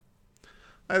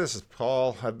Hi, this is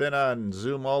Paul. I've been on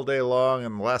Zoom all day long,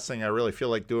 and the last thing I really feel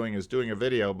like doing is doing a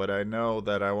video, but I know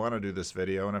that I want to do this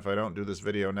video, and if I don't do this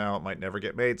video now, it might never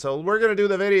get made. So we're going to do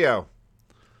the video.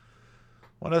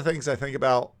 One of the things I think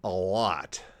about a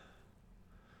lot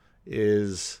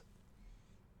is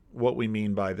what we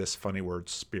mean by this funny word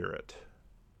spirit.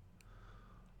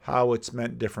 How it's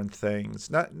meant different things.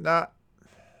 Not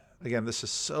again, this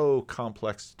is so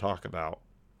complex to talk about,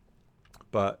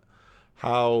 but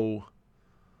how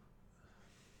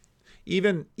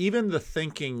even the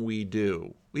thinking we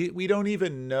do, we don't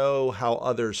even know how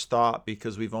others thought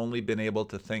because we've only been able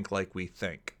to think like we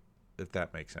think, if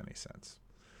that makes any sense.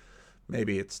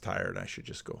 Maybe it's tired, I should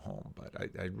just go home, but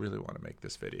I really want to make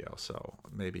this video, so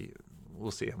maybe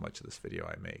we'll see how much of this video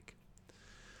I make.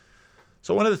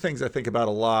 So one of the things I think about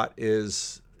a lot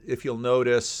is, if you'll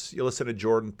notice, you listen to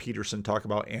Jordan Peterson talk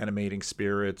about animating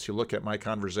spirits, you look at my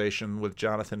conversation with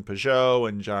Jonathan Peugeot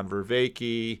and John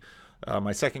Vervaeke,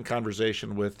 my second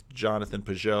conversation with Jonathan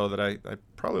Peugeot that I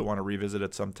probably want to revisit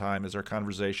at some time is our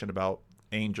conversation about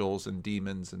angels and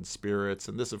demons and spirits.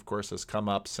 And this, of course, has come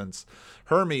up since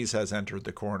Hermes has entered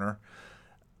the corner.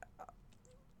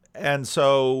 And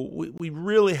so we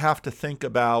really have to think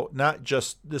about not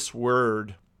just this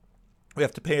word. We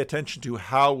have to pay attention to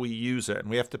how we use it. And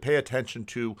we have to pay attention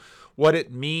to what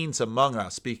it means among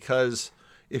us, because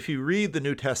if you read the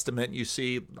New Testament, you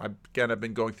see, again, I've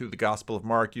been going through the Gospel of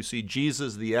Mark, you see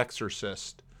Jesus the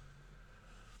exorcist.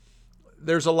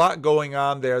 There's a lot going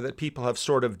on there that people have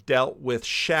sort of dealt with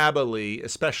shabbily,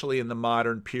 especially in the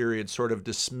modern period, sort of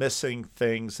dismissing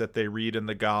things that they read in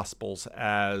the Gospels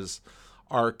as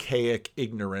archaic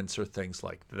ignorance or things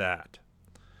like that.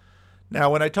 Now,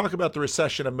 when I talk about the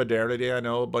recession of modernity, I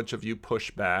know a bunch of you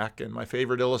push back, and my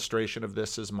favorite illustration of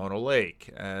this is Mono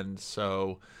Lake. And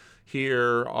so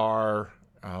here are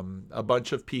a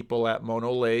bunch of people at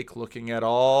Mono Lake looking at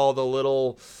all the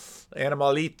little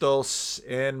animalitos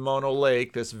in Mono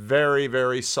Lake, this very,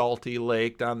 very salty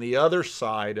lake on the other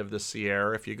side of the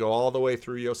Sierra. If you go all the way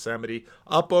through Yosemite,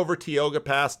 up over Tioga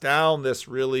Pass, down this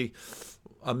really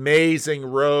amazing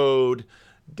road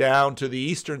down to the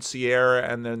eastern Sierra,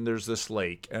 and then there's this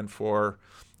lake. And for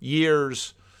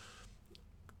years,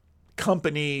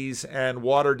 companies and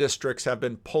water districts have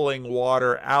been pulling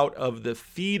water out of the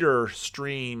feeder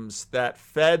streams that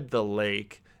fed the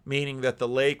lake, meaning that the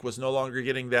lake was no longer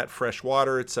getting that fresh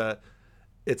water. It's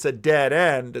a dead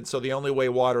end, and so the only way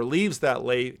water leaves that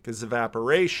lake is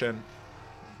evaporation.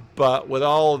 But with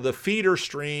all of the feeder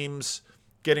streams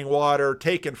getting water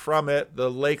taken from it, the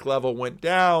lake level went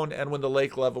down, and when the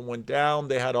lake level went down,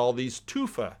 they had all these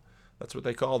tufa. That's what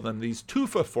they call them, these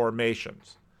tufa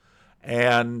formations.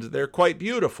 And they're quite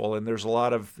beautiful, and there's a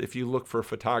lot of, if you look for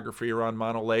photography around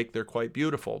Mono Lake, they're quite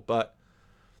beautiful. But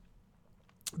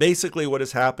basically what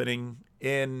is happening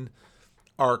in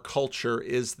our culture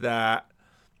is that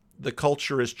the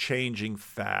culture is changing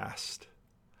fast,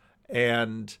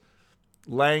 and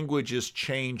language is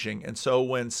changing. And so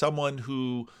when someone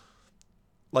who,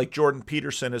 like Jordan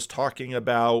Peterson, is talking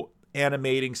about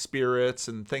animating spirits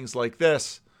and things like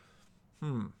this,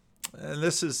 and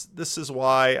this is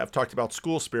why I've talked about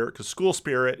school spirit, because school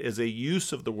spirit is a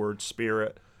use of the word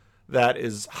spirit that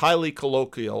is highly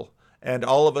colloquial, and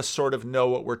all of us sort of know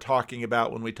what we're talking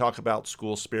about when we talk about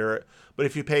school spirit. But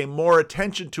if you pay more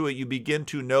attention to it, you begin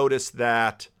to notice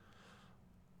that,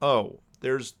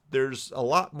 there's a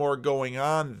lot more going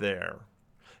on there.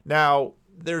 Now,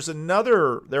 there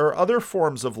are other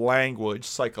forms of language,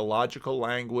 psychological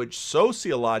language,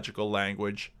 sociological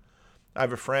language. I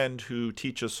have a friend who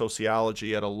teaches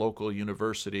sociology at a local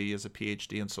university. He has a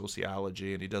PhD in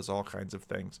sociology, and he does all kinds of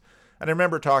things. And I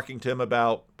remember talking to him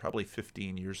about probably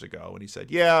 15 years ago, and he said,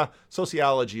 yeah,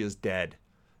 sociology is dead.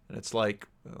 And it's like,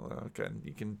 well, okay,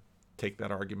 you can take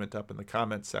that argument up in the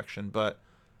comments section, but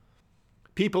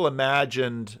people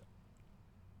imagined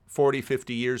 40,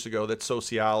 50 years ago that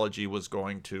sociology was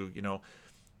going to,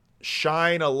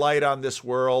 shine a light on this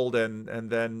world. And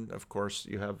then, of course,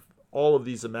 you have all of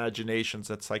these imaginations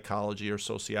that psychology or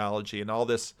sociology and all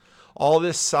this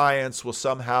science will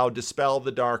somehow dispel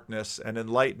the darkness and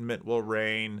enlightenment will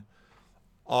reign,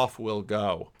 off we'll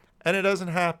go. And it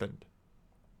hasn't happened.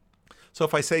 So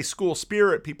if I say school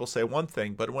spirit, people say one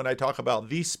thing, but when I talk about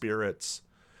these spirits,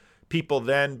 people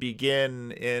then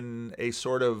begin in a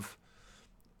sort of,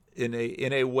 in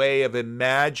a way of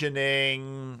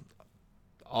imagining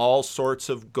all sorts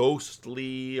of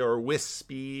ghostly or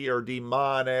wispy or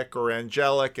demonic or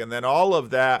angelic, and then all of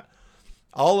that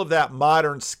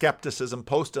modern skepticism,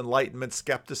 post-enlightenment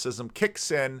skepticism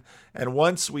kicks in, and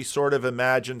once we sort of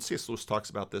imagine, C.S. Lewis talks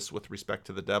about this with respect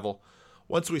to the devil,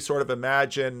 once we sort of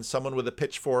imagine someone with a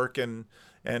pitchfork and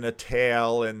a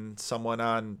tail and someone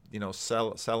on,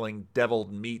 selling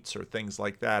deviled meats or things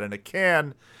like that in a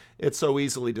can, it's so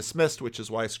easily dismissed, which is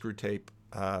why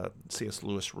C.S.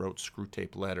 Lewis wrote Screw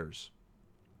Tape Letters.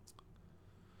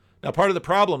 Now, part of the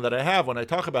problem that I have when I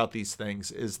talk about these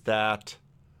things is that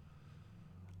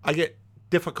I get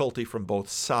difficulty from both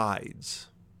sides.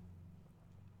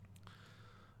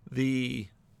 The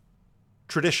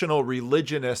traditional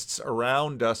religionists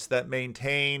around us that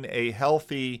maintain a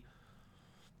healthy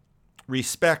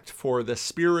respect for the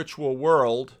spiritual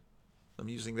world, I'm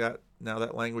using that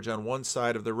language on one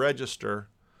side of the register,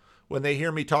 when they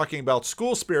hear me talking about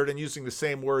school spirit and using the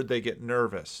same word, they get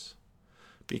nervous.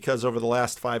 Because over the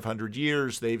last 500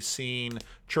 years, they've seen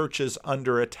churches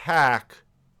under attack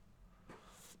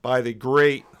by the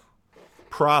great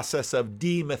process of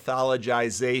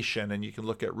demythologization. And you can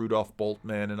look at Rudolf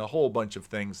Bultmann and a whole bunch of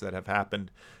things that have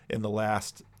happened in the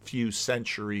last few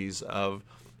centuries of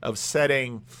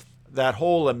setting that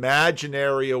whole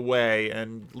imaginary away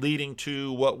and leading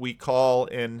to what we call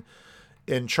in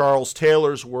Charles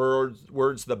Taylor's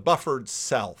words, the buffered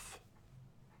self.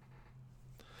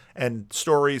 And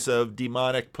stories of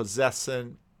demonic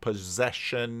possession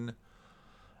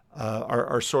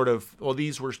are sort of, well,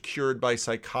 these were cured by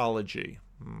psychology.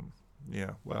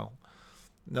 Yeah, well,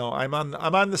 no, I'm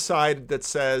on the side that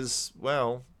says,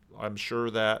 well, I'm sure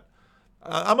that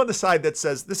I'm on the side that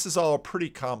says this is all pretty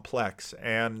complex.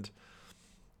 And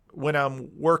when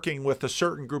I'm working with a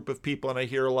certain group of people and I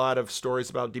hear a lot of stories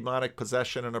about demonic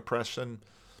possession and oppression,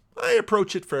 I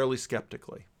approach it fairly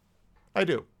skeptically. I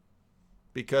do.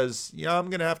 Because I'm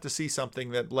going to have to see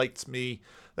something that helps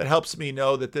me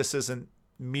know that this isn't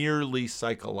merely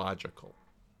psychological.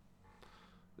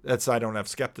 I don't have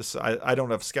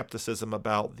skepticism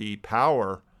about the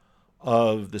power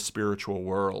of the spiritual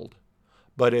world.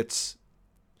 But it's,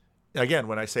 again,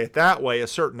 when I say it that way, a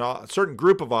certain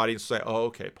group of audience say, "Oh,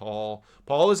 okay, Paul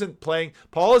isn't trying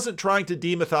to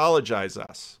demythologize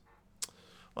us."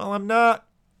 Well, I'm not,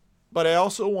 but I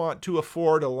also want to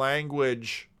afford a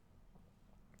language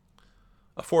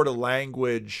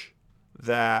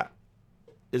that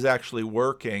is actually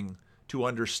working to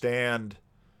understand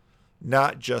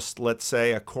not just, let's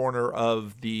say, a corner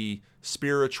of the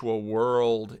spiritual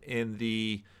world in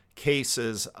the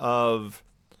cases of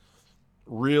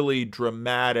really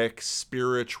dramatic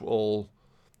spiritual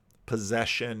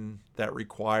possession that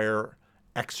require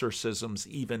exorcisms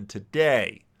even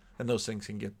today. And those things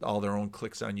can get all their own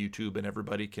clicks on YouTube, and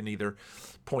everybody can either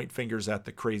point fingers at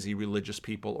the crazy religious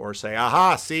people or say,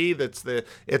 aha, see, it's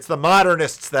the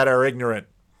modernists that are ignorant.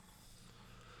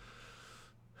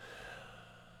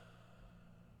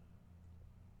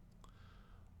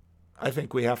 I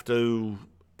think we have to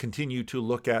continue to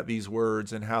look at these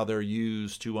words and how they're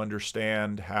used to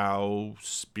understand how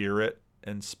spirit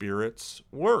and spirits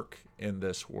work in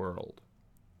this world.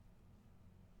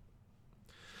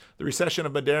 The recession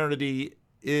of modernity,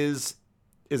 is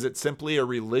it simply a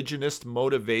religionist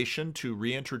motivation to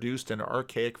reintroduce an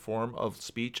archaic form of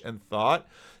speech and thought?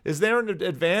 Is there an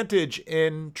advantage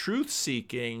in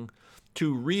truth-seeking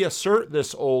to reassert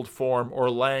this old form or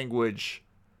language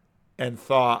and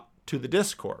thought to the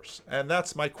discourse? And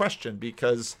that's my question,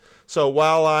 because so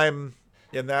while I'm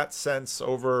in that sense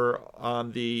over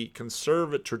on the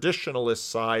conservative traditionalist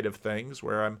side of things,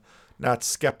 where I'm not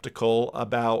skeptical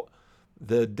about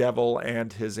the devil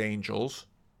and his angels,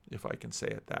 if I can say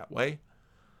it that way,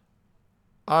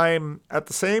 I'm at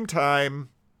the same time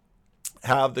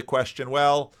have the question,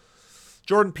 well,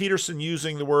 Jordan Peterson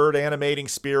using the word animating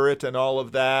spirit and all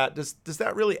of that, does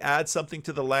that really add something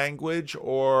to the language,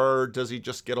 or does he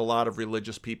just get a lot of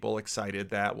religious people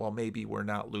excited that, well, maybe we're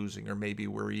not losing or maybe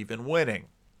we're even winning?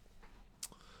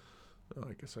 Oh,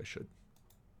 I guess I should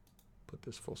put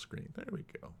this full screen. There we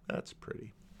go. That's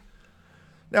pretty.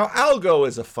 Now, algo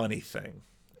is a funny thing.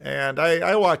 And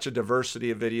I watch a diversity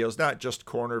of videos, not just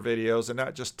corner videos and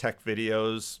not just tech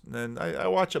videos. And I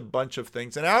watch a bunch of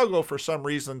things. And algo, for some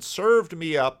reason, served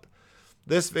me up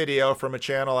this video from a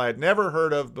channel I had never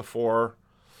heard of before.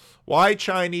 Why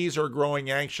Chinese are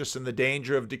growing anxious and the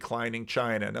danger of declining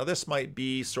China. Now, this might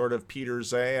be sort of Peter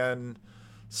Zan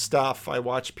stuff. I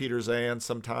watch Peter Zan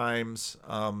sometimes.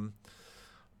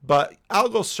 But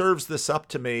algo serves this up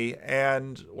to me,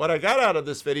 and what I got out of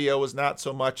this video was not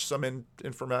so much some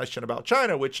information about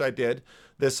China, which I did.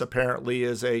 This apparently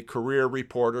is a career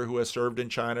reporter who has served in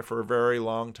China for a very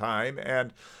long time,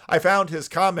 and I found his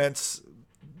comments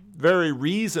very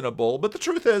reasonable. But the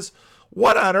truth is,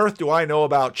 what on earth do I know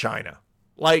about China?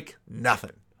 Like,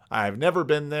 nothing. I've never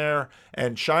been there,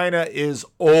 and China is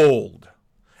old,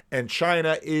 and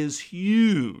China is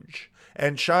huge.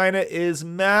 And China is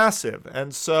massive.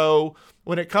 And so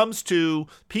when it comes to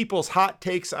people's hot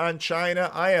takes on China,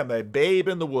 I am a babe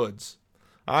in the woods.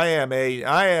 I am a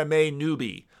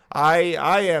newbie. I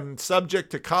am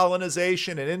subject to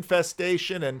colonization and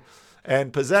infestation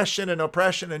and possession and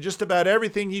oppression and just about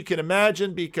everything you can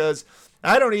imagine, because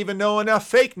I don't even know enough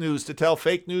fake news to tell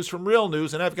fake news from real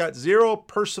news, and I've got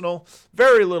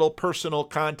very little personal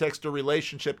context or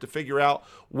relationship to figure out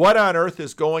what on earth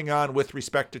is going on with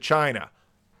respect to China.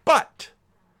 But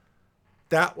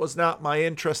that was not my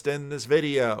interest in this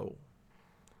video.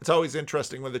 It's always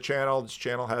interesting when this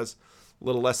channel has a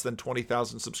little less than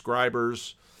 20,000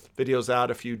 subscribers, videos out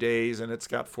a few days, and it's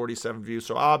got 47 views.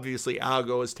 So obviously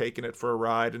Algo has taken it for a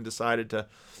ride and decided to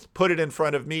put it in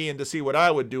front of me and to see what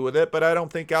I would do with it. But I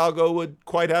don't think Algo would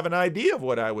quite have an idea of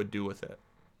what I would do with it.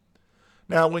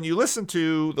 Now, when you listen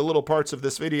to the little parts of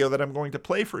this video that I'm going to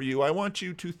play for you, I want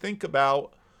you to think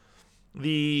about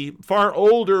the far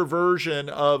older version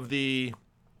of the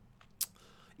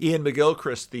Ian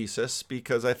McGilchrist thesis,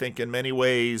 because I think in many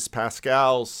ways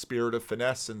Pascal's spirit of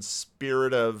finesse and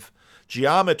spirit of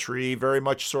geometry very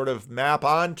much sort of map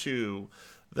onto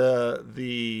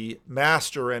the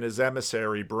master and his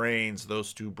emissary brains,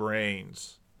 those two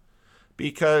brains.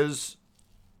 Because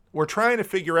we're trying to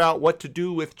figure out what to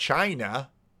do with China.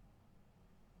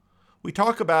 We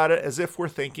talk about it as if we're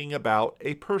thinking about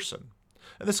a person.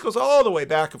 And this goes all the way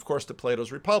back, of course, to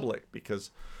Plato's Republic,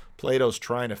 because Plato's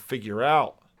trying to figure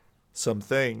out some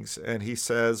things. And he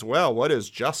says, well, what is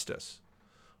justice?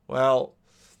 Well,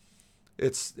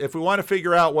 if we want to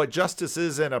figure out what justice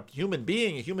is in a human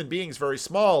being is very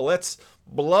small. Let's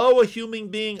blow a human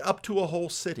being up to a whole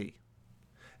city.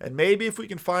 And maybe if we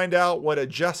can find out what a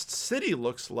just city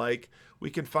looks like, we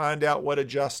can find out what a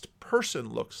just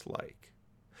person looks like.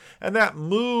 And that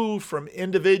move from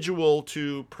individual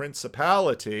to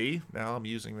principality, now I'm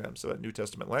using them, so that New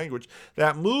Testament language,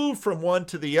 that move from one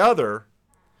to the other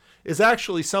is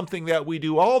actually something that we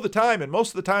do all the time. And most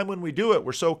of the time when we do it,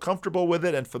 we're so comfortable with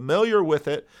it and familiar with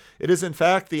it. It is, in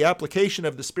fact, the application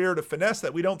of the spirit of finesse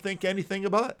that we don't think anything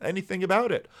about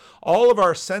it. All of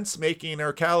our sense-making,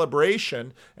 our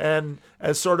calibration, and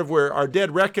as sort of our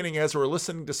dead reckoning as we're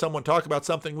listening to someone talk about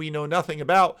something we know nothing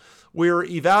about, we're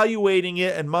evaluating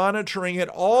it and monitoring it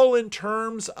all in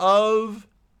terms of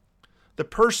the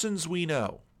persons we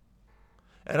know.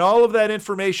 And all of that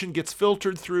information gets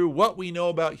filtered through what we know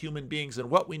about human beings and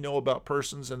what we know about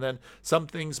persons. And then some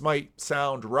things might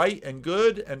sound right and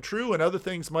good and true, and other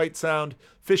things might sound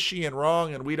fishy and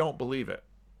wrong, and we don't believe it.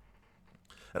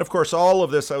 And of course, all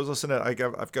of this, I was listening to,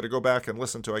 I've got to go back and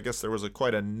listen to, I guess there was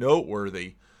quite a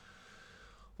noteworthy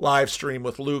live stream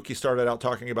with Luke. He started out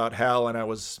talking about hell, and I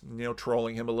was,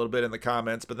 trolling him a little bit in the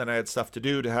comments, but then I had stuff to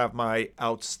do to have my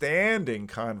outstanding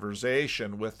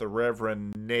conversation with the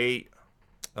Reverend Nate.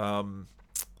 I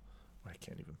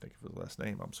can't even think of his last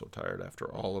name. I'm so tired after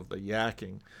all of the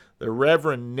yakking. The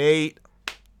Reverend Nate,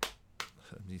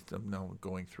 I'm now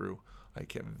going through,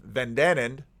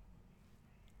 Vendenen,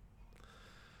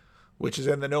 which is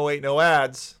in the No 8 No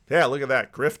Ads. Yeah, look at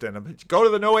that, grifting. Go to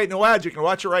the No 8 No Ads. You can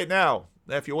watch it right now.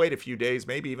 If you wait a few days,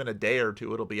 maybe even a day or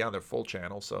two, it'll be on their full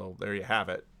channel. So there you have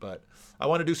it. But I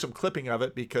want to do some clipping of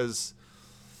it because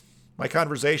my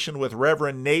conversation with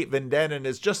Reverend Nate Vendenen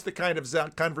is just the kind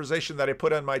of conversation that I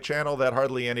put on my channel that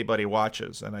hardly anybody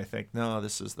watches. And I think, no,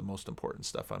 this is the most important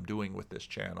stuff I'm doing with this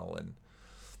channel. And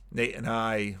Nate and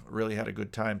I really had a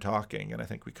good time talking. And I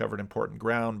think we covered important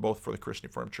ground, both for the Christian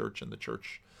Reformed Church and the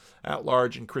church at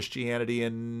large and Christianity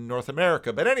in North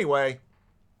America. But anyway,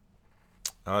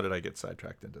 how did I get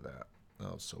sidetracked into that?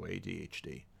 Oh, so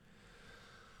ADHD.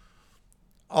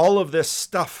 All of this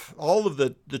stuff, all of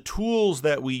the tools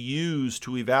that we use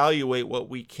to evaluate what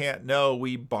we can't know,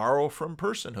 we borrow from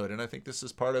personhood. And I think this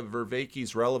is part of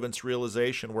Vervaeke's relevance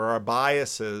realization, where our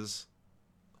biases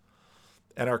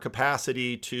and our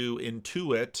capacity to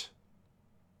intuit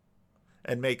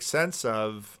and make sense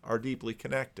of are deeply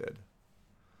connected.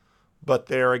 But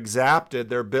they're exapted,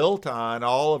 they're built on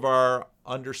all of our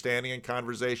understanding and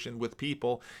conversation with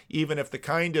people, even if the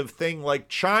kind of thing like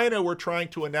China we're trying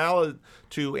to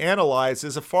analyze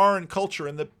is a foreign culture.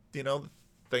 And the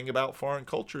thing about foreign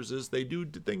cultures is they do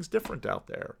things different out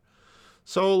there.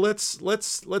 So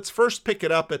let's first pick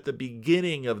it up at the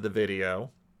beginning of the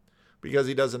video, because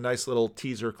he does a nice little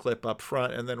teaser clip up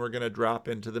front, and then we're going to drop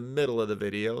into the middle of the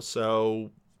video.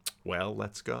 So, well,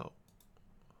 let's go.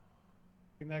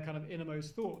 Their kind of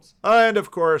innermost thoughts. And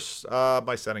of course,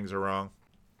 my settings are wrong.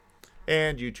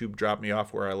 And YouTube dropped me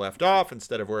off where I left off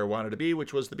instead of where I wanted to be,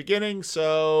 which was the beginning.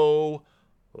 So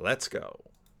let's go.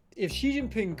 If Xi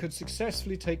Jinping could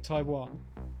successfully take Taiwan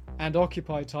and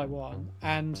occupy Taiwan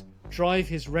and drive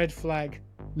his red flag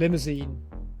limousine,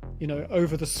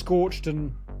 over the scorched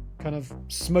and kind of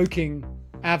smoking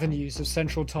avenues of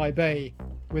central Taipei,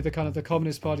 with the kind of the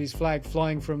Communist Party's flag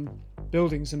flying from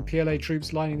buildings and PLA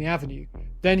troops lining the avenue,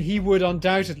 then he would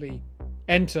undoubtedly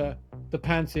enter the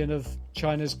pantheon of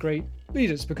China's great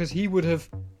leaders, because he would have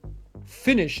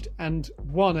finished and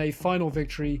won a final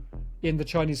victory in the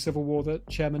Chinese Civil War that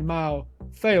Chairman Mao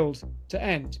failed to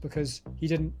end, because he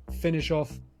didn't finish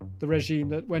off the regime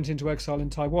that went into exile in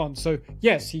Taiwan. So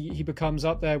yes, he becomes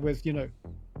up there with, the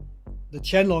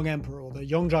Qianlong Emperor or the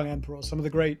Yongzheng Emperor, or some of the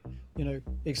great,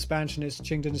 expansionist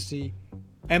Qing dynasty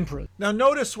emperors. Now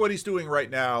notice what he's doing right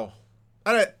now.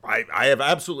 And I have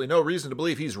absolutely no reason to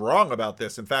believe he's wrong about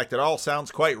this. In fact, it all sounds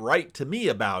quite right to me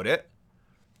about it.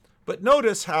 But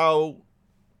notice how,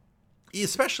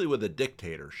 especially with a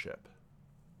dictatorship,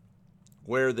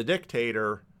 where the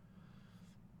dictator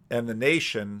and the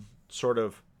nation sort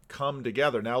of come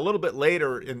together. Now, a little bit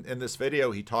later in this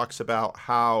video, he talks about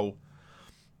how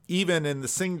even in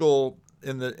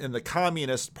the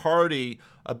Communist Party,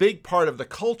 a big part of the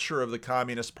culture of the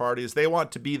Communist Party is they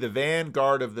want to be the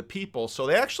vanguard of the people. So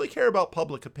they actually care about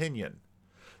public opinion.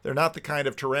 They're not the kind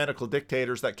of tyrannical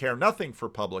dictators that care nothing for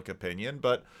public opinion,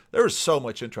 but there was so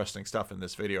much interesting stuff in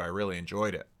this video. I really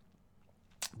enjoyed it.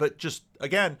 But just,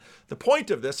 again, the point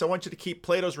of this, I want you to keep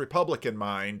Plato's Republic in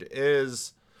mind,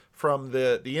 is from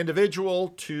the individual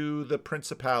to the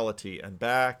principality, and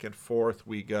back and forth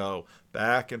we go,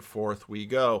 back and forth we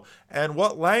go. And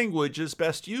what language is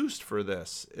best used for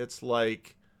this? It's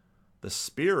like the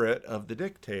spirit of the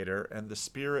dictator and the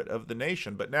spirit of the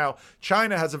nation. But now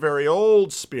China has a very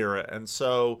old spirit, and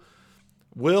so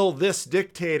will this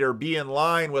dictator be in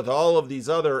line with all of these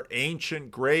other ancient,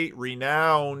 great,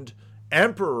 renowned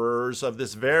emperors of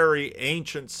this very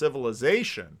ancient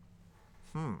civilization?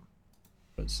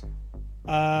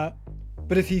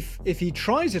 But if he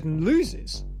tries it and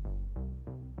loses,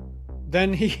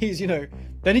 then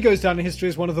then he goes down in history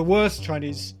as one of the worst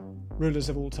Chinese rulers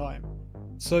of all time.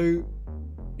 So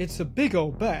it's a big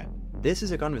old bet. This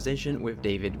is a conversation with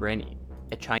David Rennie,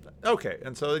 a Chinese. Okay,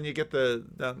 and so then you get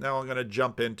now I'm going to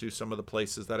jump into some of the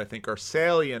places that I think are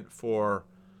salient for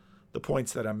the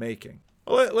points that I'm making.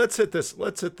 Well, let's hit this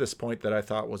point that I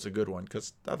thought was a good one,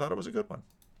 because I thought it was a good one.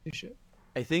 You should.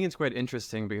 I think it's quite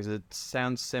interesting because it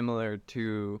sounds similar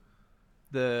to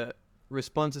the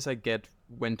responses I get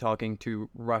when talking to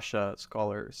Russia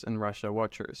scholars and Russia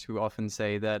watchers, who often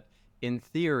say that in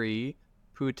theory,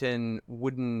 Putin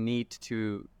wouldn't need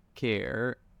to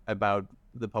care about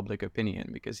the public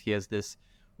opinion because he has this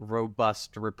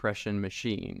robust repression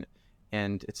machine,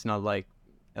 and it's not like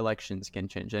elections can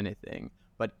change anything.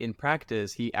 But in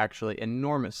practice, he actually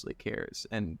enormously cares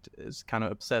and is kind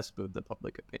of obsessed with the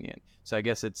public opinion. So I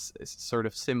guess it's sort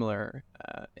of similar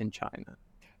in China.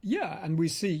 Yeah, and we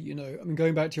see,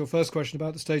 going back to your first question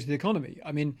about the state of the economy,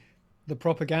 the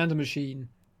propaganda machine,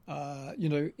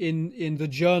 in the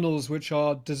journals which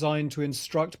are designed to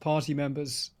instruct party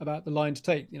members about the line to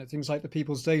take, things like the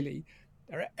People's Daily,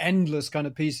 there are endless kind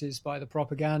of pieces by the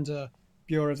propaganda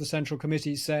bureau of the Central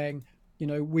Committee saying,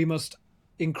 we must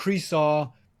increase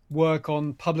our work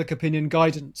on public opinion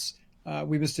guidance.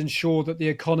 We must ensure that the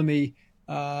economy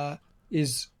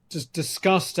is just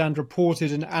discussed and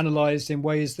reported and analyzed in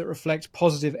ways that reflect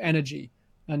positive energy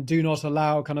and do not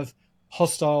allow kind of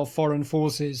hostile foreign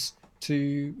forces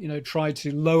to, try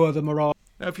to lower the morale.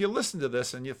 Now, if you listen to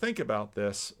this and you think about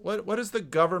this, what is the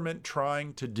government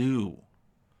trying to do?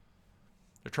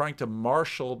 They're trying to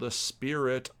marshal the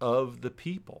spirit of the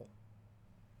people.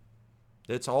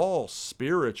 It's all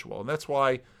spiritual. And that's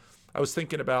why I was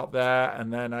thinking about that.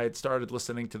 And then I had started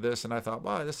listening to this and I thought,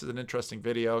 wow, this is an interesting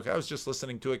video. I was just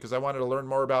listening to it because I wanted to learn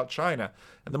more about China.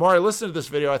 And the more I listened to this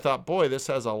video, I thought, boy, this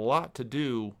has a lot to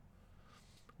do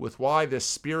with why this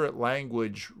spirit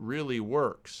language really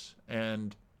works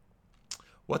and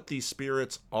what these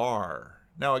spirits are.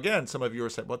 Now, again, some of you are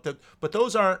saying, but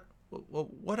those aren't, well,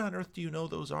 what on earth do you know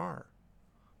those are?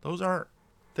 Those aren't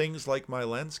things like my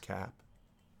lens cap.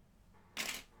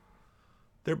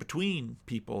 They're between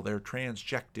people. They're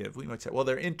transjective. We might say, well,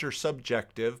 they're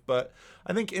intersubjective, but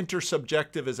I think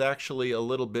intersubjective is actually a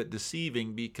little bit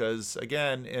deceiving because,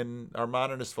 again, in our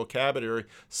modernist vocabulary,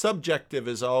 subjective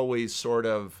is always sort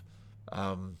of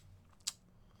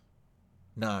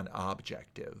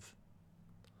non-objective.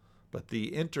 But the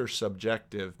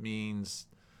intersubjective means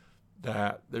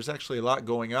that there's actually a lot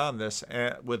going on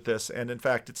with this. And in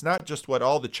fact, it's not just what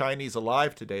all the Chinese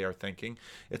alive today are thinking.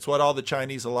 It's what all the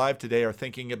Chinese alive today are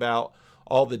thinking about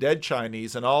all the dead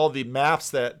Chinese and all the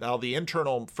maps all the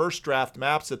internal first draft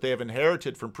maps that they have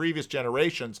inherited from previous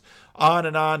generations, on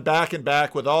and on, back and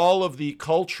back, with all of the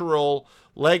cultural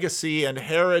legacy and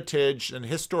heritage and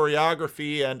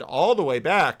historiography and all the way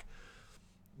back,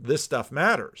 this stuff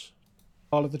matters.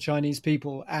 All of the Chinese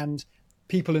people and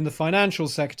people in the financial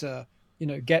sector,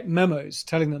 get memos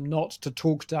telling them not to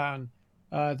talk down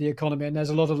the economy. And there's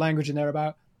a lot of language in there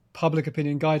about public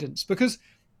opinion guidance because,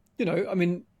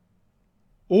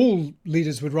 all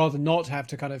leaders would rather not have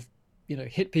to kind of,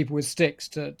 hit people with sticks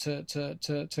to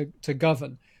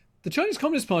govern. The Chinese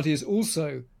Communist Party is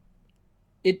also,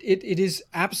 it is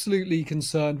absolutely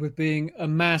concerned with being a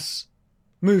mass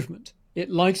movement. It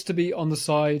likes to be on the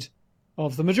side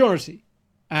of the majority.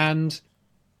 And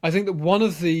I think that one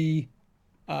of the...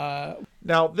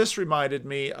 Now, this reminded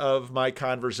me of my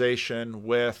conversation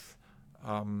with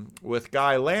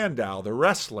Guy Landau, the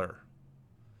wrestler.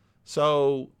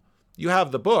 So you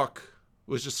have the book,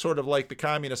 which is sort of like the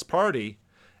Communist Party,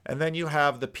 and then you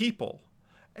have the people.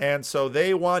 And so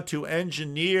they want to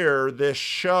engineer this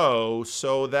show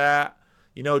so that,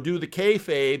 do the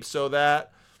kayfabe so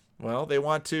that, well, they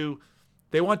want to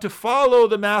follow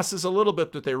the masses a little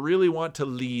bit, but they really want to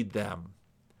lead them.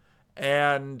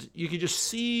 And you can just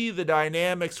see the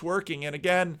dynamics working. And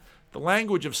again, the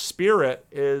language of spirit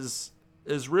is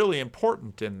really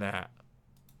important in that.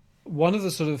 One of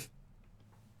the sort of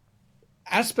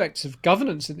aspects of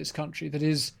governance in this country that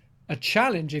is a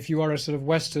challenge if you are a sort of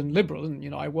Western liberal,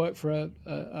 and I work for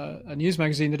a news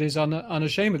magazine that is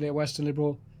unashamedly a Western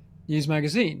liberal news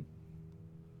magazine.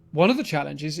 One of the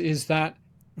challenges is that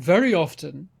very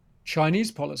often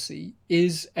Chinese policy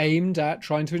is aimed at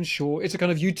trying to ensure it's a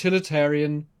kind of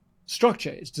utilitarian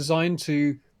structure. It's designed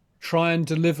to try and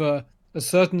deliver a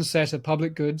certain set of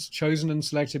public goods chosen and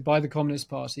selected by the Communist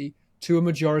Party to a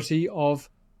majority of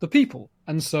the people.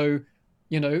 And so,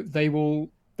 they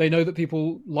know that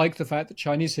people like the fact that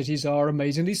Chinese cities are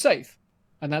amazingly safe.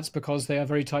 And that's because they are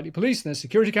very tightly policed and there's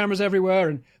security cameras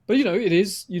everywhere. But it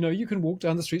is, you can walk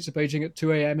down the streets of Beijing at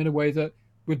 2 a.m. in a way that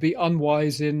would be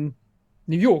unwise in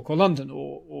New York or London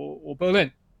or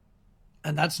Berlin.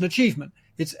 And that's an achievement.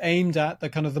 It's aimed at the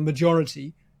kind of the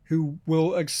majority who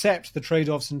will accept the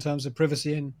trade-offs in terms of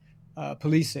privacy and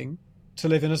policing to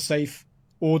live in a safe,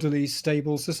 orderly,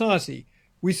 stable society.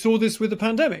 We saw this with the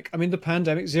pandemic. I mean, the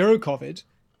pandemic, zero COVID,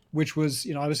 which was,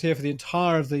 I was here for the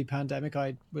entire of the pandemic.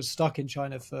 I was stuck in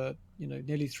China for,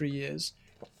 nearly 3 years.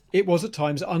 It was at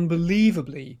times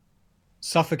unbelievably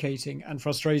suffocating and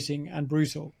frustrating and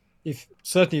brutal,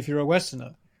 certainly if you're a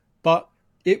Westerner. But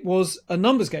it was a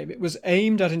numbers game. It was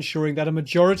aimed at ensuring that a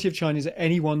majority of Chinese at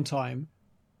any one time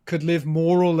could live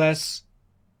more or less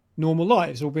normal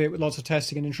lives, albeit with lots of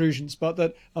testing and intrusions, but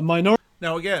that a minority...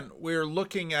 Now, again, we're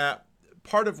looking at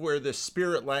part of where this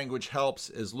spirit language helps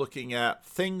is looking at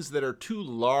things that are too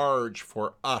large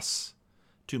for us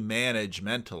to manage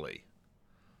mentally.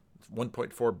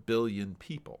 1.4 billion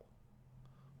people.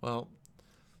 Well,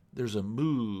 there's a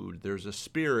mood, there's a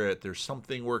spirit, there's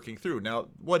something working through. Now,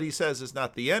 what he says is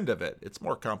not the end of it. It's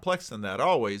more complex than that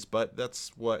always, but that's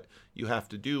what you have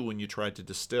to do when you try to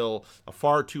distill a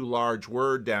far too large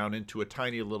word down into a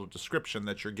tiny little description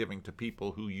that you're giving to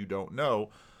people who you don't know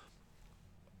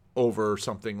over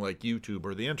something like YouTube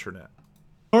or the internet.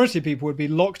 Majority of people would be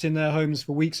locked in their homes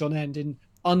for weeks on end in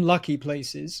unlucky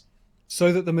places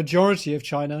so that the majority of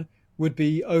China would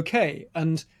be okay.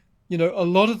 And a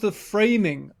lot of the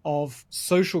framing of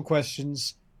social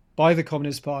questions by the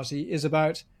Communist Party is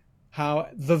about how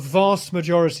the vast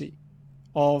majority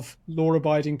of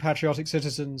law-abiding patriotic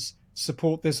citizens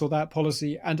support this or that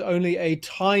policy, and only a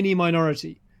tiny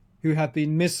minority who have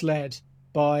been misled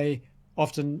by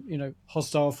often,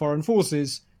 hostile foreign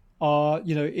forces are,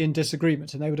 in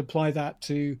disagreement. And they would apply that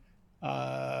to,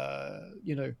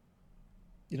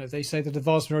 they say that the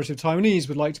vast majority of Taiwanese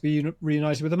would like to be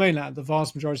reunited with the mainland. The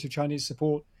vast majority of Chinese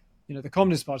support, the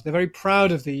Communist Party. They're very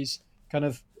proud of these kind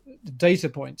of data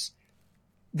points.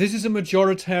 This is a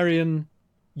majoritarian,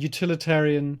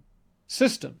 utilitarian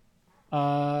system.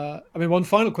 One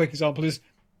final quick example is,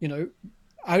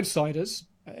 outsiders,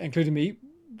 including me,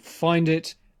 find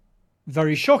it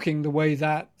very shocking the way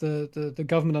that the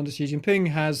government under Xi Jinping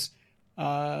has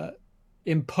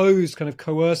imposed kind of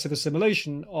coercive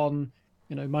assimilation on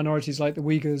minorities like the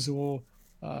Uyghurs or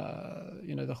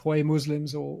the Hui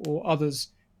Muslims or others,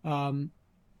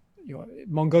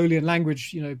 Mongolian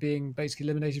language being basically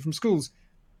eliminated from schools.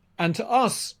 And to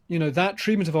us, that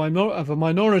treatment of a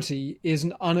minority is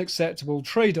an unacceptable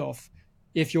trade-off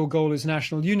if your goal is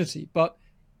national unity. But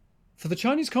for the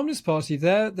Chinese Communist Party,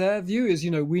 their view is,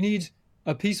 we need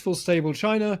a peaceful, stable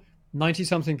China.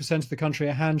 90-something% of the country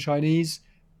are Han Chinese.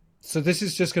 So this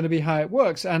is just going to be how it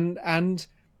works. And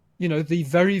the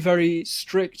very, very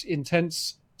strict,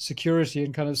 intense security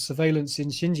and kind of surveillance in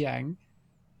Xinjiang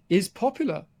is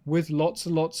popular with lots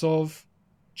and lots of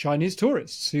Chinese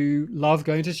tourists who love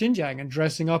going to Xinjiang and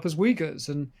dressing up as Uyghurs.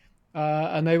 And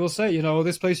they will say,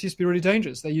 this place used to be really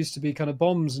dangerous. There used to be kind of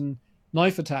bombs and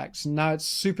knife attacks, and now it's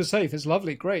super safe. It's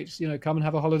lovely, great. Come and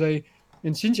have a holiday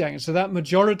in Xinjiang. And so that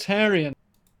majoritarian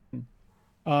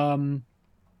kind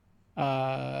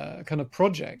of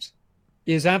project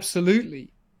is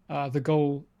absolutely the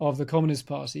goal of the Communist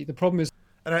Party. The problem is,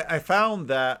 and I found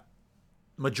that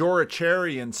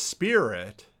majoritarian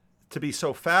spirit to be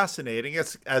so fascinating,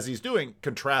 as he's doing,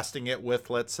 contrasting it with,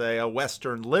 let's say, a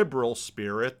Western liberal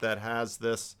spirit that has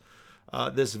this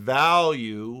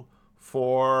value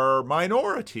for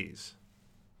minorities.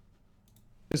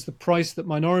 Is the price that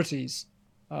minorities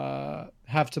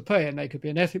have to pay, and they could be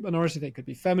an ethnic minority, they could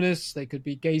be feminists, they could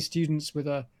be gay students with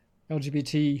a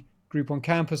LGBT group on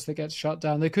campus that gets shut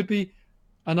down, they could be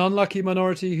an unlucky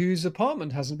minority whose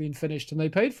apartment hasn't been finished and they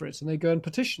paid for it and they go and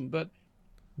petition, but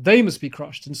they must be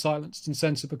crushed and silenced and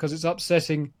censored because it's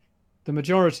upsetting the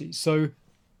majority. So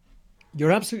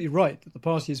you're absolutely right that the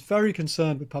party is very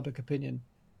concerned with public opinion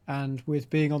and with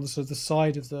being on the sort of the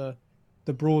side of the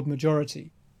broad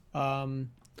majority. And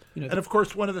of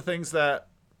course, one of the things that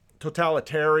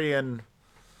totalitarian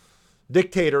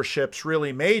dictatorships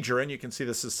really major, and you can see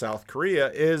this is South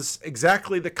Korea, is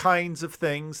exactly the kinds of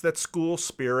things that school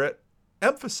spirit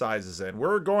emphasizes in.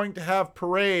 We're going to have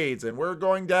parades, and we're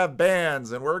going to have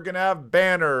bands, and we're going to have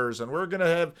banners, and we're going to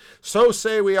have "So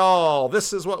say we all,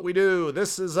 this is what we do,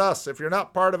 this is us, if you're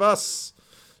not part of us,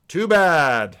 too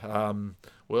bad,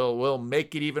 we'll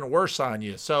make it even worse on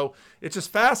you." So it's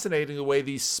just fascinating the way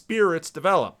these spirits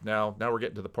develop. Now we're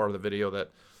getting to the part of the video that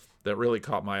really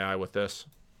caught my eye with this.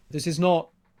 This is not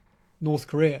North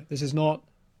Korea. This is not,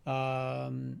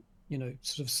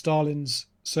 sort of Stalin's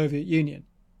Soviet Union.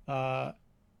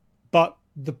 But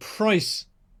the price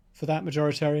for that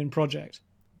majoritarian project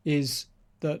is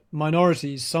that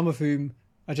minorities, some of whom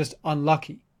are just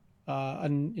unlucky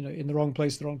and in the wrong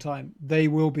place at the wrong time, they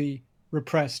will be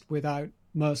repressed without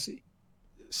mercy.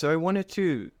 So I wanted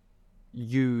to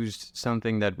use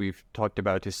something that we've talked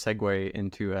about to segue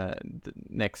into the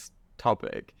next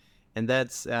topic. And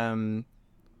that's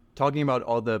talking about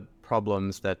all the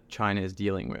problems that China is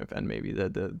dealing with and maybe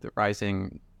the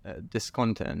rising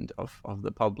discontent of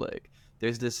the public.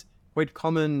 There's this quite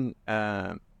common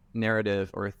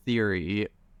narrative or theory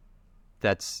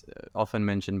that's often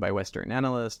mentioned by Western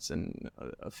analysts and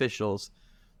officials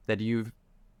that you've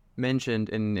mentioned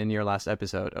in your last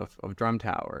episode of Drum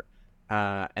Tower.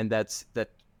 And that's that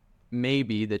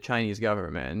maybe the Chinese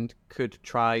government could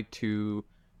try to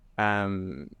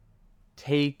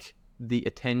take the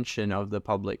attention of the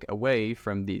public away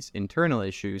from these internal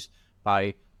issues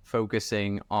by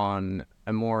focusing on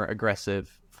a more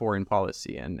aggressive foreign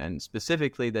policy, and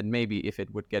specifically that maybe if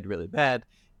it would get really bad,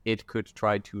 it could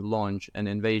try to launch an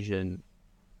invasion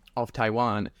of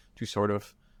Taiwan to sort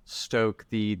of stoke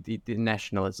the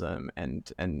nationalism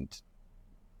and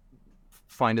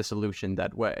find a solution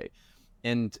that way.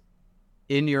 And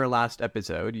in your last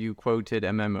episode, you quoted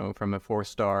a memo from a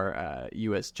 4-star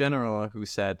U.S. general who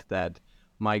said that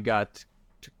my gut,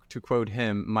 to quote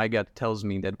him, my gut tells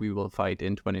me that we will fight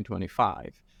in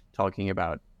 2025, talking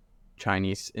about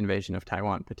Chinese invasion of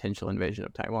Taiwan, potential invasion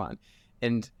of Taiwan.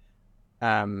 And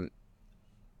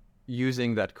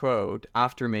using that quote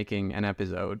after making an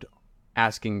episode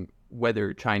asking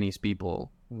whether Chinese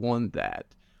people want that,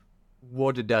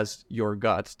 what does your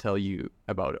gut tell you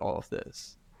about all of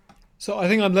this? So I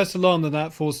think I'm less alarmed than that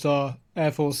 4-star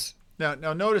Air Force. Now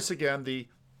notice again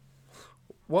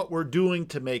what we're doing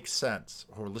to make sense,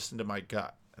 or listen to my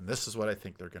gut, and this is what I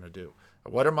think they're going to do.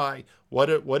 What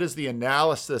is the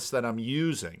analysis that I'm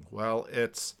using? Well,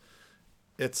 it's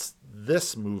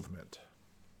this movement.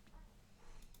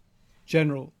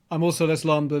 General. I'm also less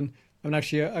alarmed than,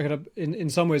 actually I got in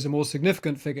some ways a more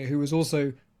significant figure who was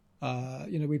also,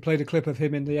 we played a clip of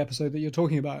him in the episode that you're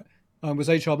talking about, was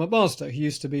H.R. McMaster, who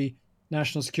used to be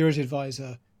National Security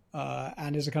Advisor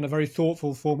and is a kind of very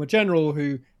thoughtful former general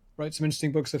who wrote some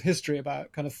interesting books of history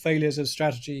about kind of failures of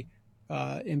strategy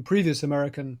in previous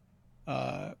American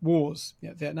wars,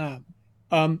 Vietnam.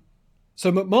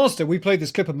 So McMaster, we played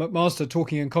this clip of McMaster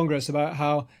talking in Congress about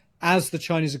how as the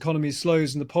Chinese economy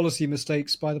slows and the policy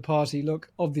mistakes by the party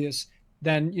look obvious,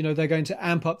 then, they're going to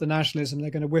amp up the nationalism. They're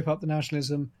going to whip up the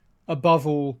nationalism above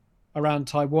all around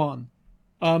Taiwan.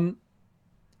 I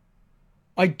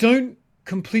don't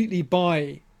completely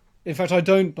buy. In fact, I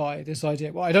don't buy this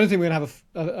idea. Well, I don't think we're going to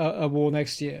have a war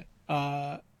next year.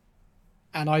 And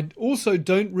I also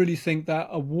don't really think that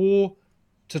a war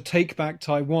to take back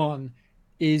Taiwan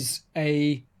is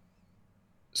a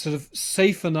sort of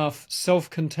safe enough,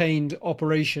 self-contained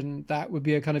operation that would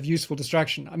be a kind of useful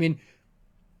distraction. I mean,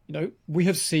 we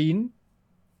have seen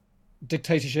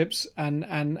dictatorships and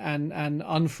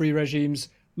unfree regimes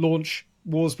launch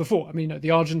wars before. I mean,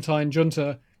 the Argentine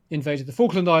junta invaded the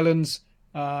Falkland Islands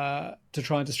to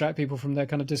try and distract people from their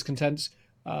kind of discontents.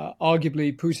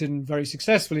 Arguably, Putin very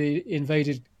successfully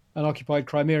invaded and occupied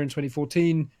Crimea in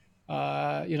 2014.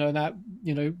 And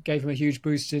that gave him a huge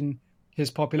boost in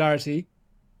his popularity.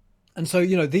 And so,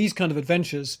 these kind of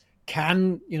adventures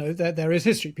can, there is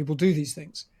history. People do these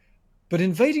things. But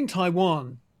invading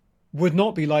Taiwan would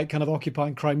not be like kind of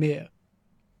occupying Crimea.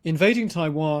 Invading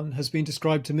Taiwan has been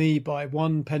described to me by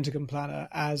one Pentagon planner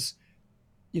as,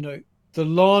 the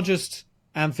largest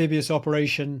amphibious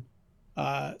operation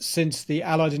since the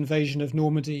Allied invasion of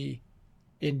Normandy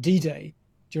in D-Day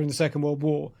during the Second World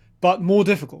War, but more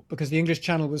difficult because the English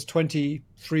Channel was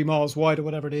 23 miles wide or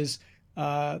whatever it is.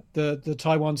 The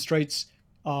Taiwan Straits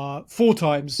are 4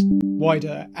 times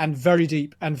wider and very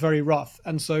deep and very rough.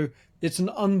 And so it's an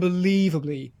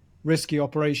unbelievably risky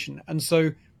operation. And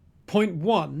so, point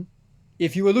one,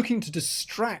 if you were looking to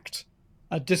distract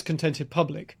a discontented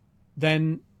public,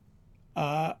 then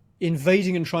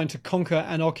invading and trying to conquer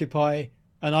and occupy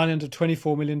an island of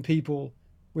 24 million people,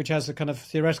 which has a kind of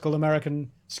theoretical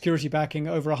American security backing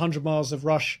over 100 miles of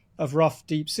rough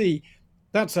deep sea,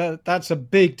 that's a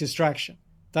big distraction.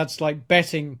 That's like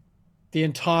betting the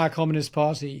entire Communist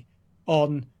Party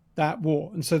on that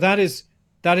war. And so that is,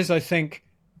 I think,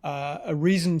 a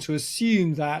reason to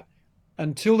assume that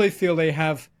until they feel they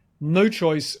have no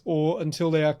choice or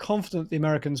until they are confident the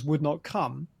Americans would not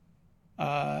come,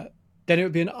 then it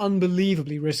would be an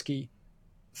unbelievably risky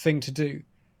thing to do.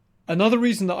 Another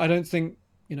reason that I don't think,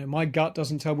 my gut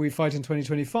doesn't tell me we fight in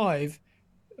 2025,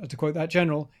 to quote that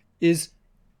general, is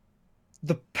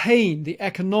the pain, the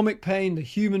economic pain, the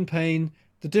human pain,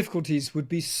 the difficulties would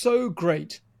be so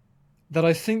great that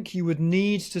I think you would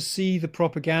need to see the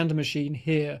propaganda machine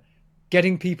here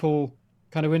getting people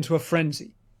kind of into a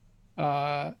frenzy,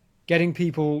 getting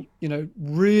people,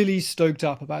 really stoked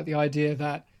up about the idea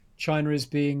that China is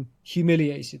being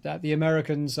humiliated, that the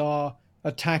Americans are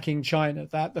attacking China,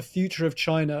 that the future of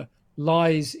China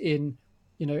lies in,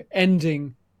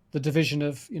 ending the division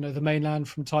of, the mainland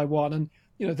from Taiwan. And,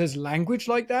 there's language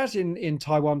like that in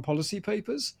Taiwan policy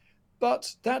papers,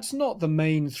 but that's not the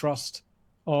main thrust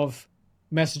of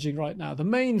messaging right now. The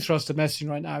main thrust of messaging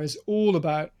right now is all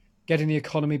about getting the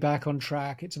economy back on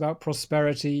track. It's about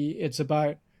prosperity. It's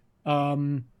about,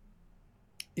 the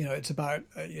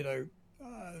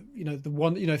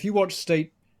one, if you watch the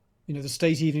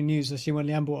state evening news, the Xinhua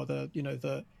Lianbo,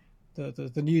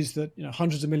 the news that,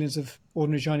 hundreds of millions of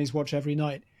ordinary Chinese watch every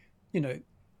night,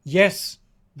 yes,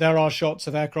 there are shots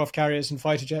of aircraft carriers and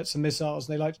fighter jets and missiles.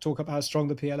 They like to talk about how strong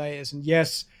the PLA is. And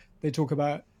yes, they talk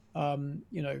about,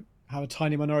 how a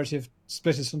tiny minority of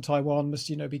splitters from Taiwan must,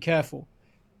 be careful.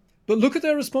 But look at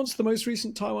their response to the most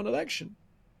recent Taiwan election,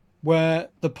 where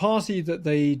the party that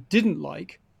they didn't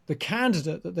like, the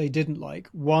candidate that they didn't like,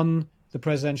 won the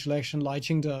presidential election, Lai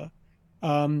Ching-te,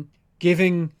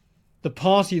 giving the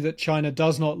party that China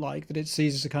does not like, that it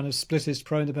sees as a kind of splittist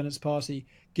pro-independence party,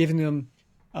 giving them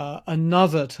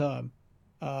another term,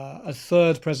 a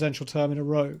third presidential term in a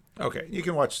row. Okay, you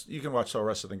can watch the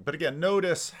rest of the thing. But again,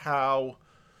 notice how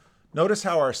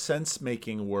our sense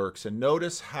making works, and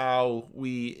notice how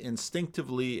we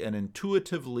instinctively and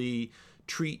intuitively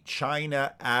treat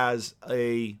China as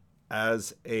a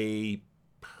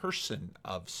person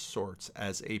of sorts,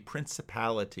 as a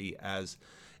principality, as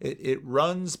it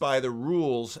runs by the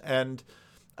rules. And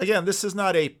again, this is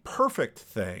not a perfect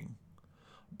thing,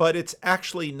 but it's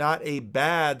actually not a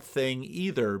bad thing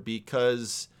either,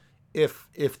 because if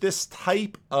this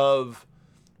type of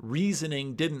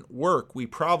reasoning didn't work, we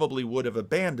probably would have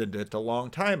abandoned it a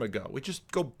long time ago. We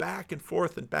just go back and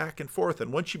forth and back and forth.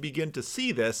 And once you begin to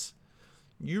see this,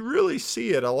 you really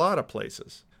see it a lot of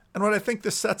places. And what I think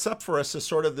this sets up for us is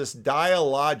sort of this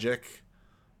dialogic,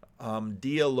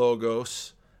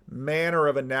 dialogos, manner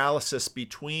of analysis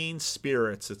between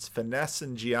spirits. It's finesse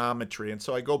and geometry. And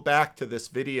so I go back to this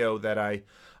video that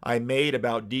I made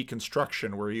about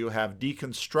deconstruction, where you have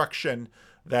deconstruction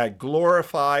that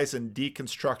glorifies and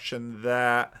deconstruction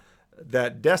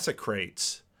that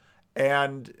desecrates.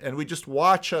 And we just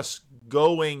watch us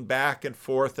going back and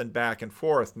forth and back and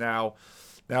forth. Now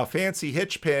Fancy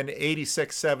Hitchpin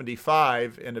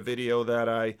 8675, in a video that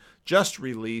I just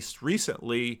released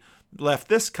recently, left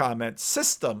this comment: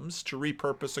 systems, to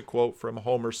repurpose a quote from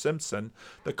Homer Simpson,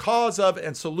 the cause of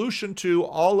and solution to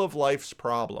all of life's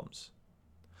problems.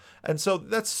 And so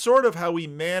that's sort of how we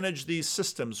manage these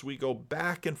systems. We go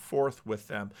back and forth with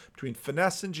them between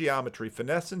finesse and geometry,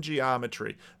 finesse and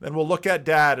geometry. Then we'll look at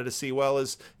data to see, well,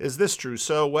 is this true?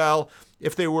 So, well,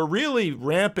 if they were really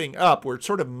ramping up, we're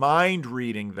sort of mind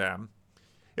reading them.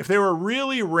 If they were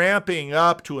really ramping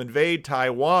up to invade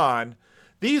Taiwan,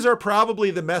 these are probably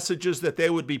the messages that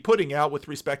they would be putting out with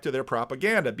respect to their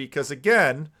propaganda. Because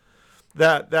again,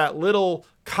 that little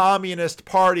communist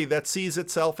party that sees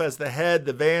itself as the head,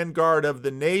 the vanguard of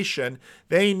the nation,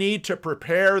 they need to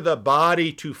prepare the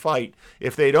body to fight.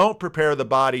 If they don't prepare the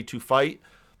body to fight,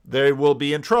 they will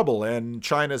be in trouble. And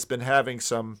China's been having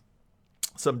some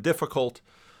difficult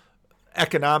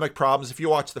economic problems. If you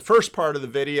watch the first part of the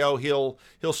video, he'll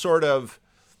sort of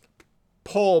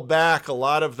pull back a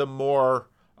lot of the more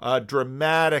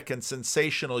dramatic and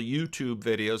sensational YouTube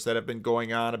videos that have been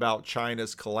going on about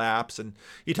China's collapse. And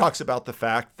he talks about the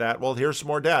fact that, well, here's some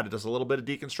more data. Does a little bit of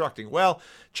deconstructing. Well,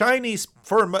 Chinese,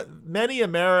 for many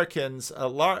Americans,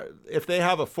 if they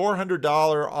have a $400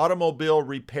 automobile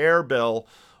repair bill,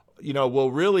 will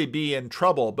really be in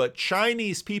trouble. But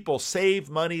Chinese people save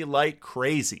money like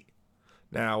crazy.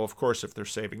 Now, of course, if they're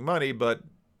saving money, but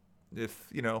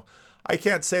if, I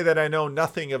can't say that I know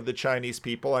nothing of the Chinese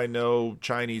people. I know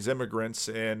Chinese immigrants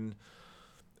in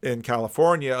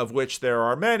California, of which there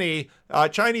are many.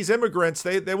 Chinese immigrants,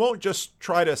 they won't just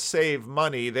try to save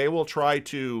money. They will try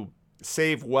to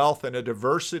save wealth in a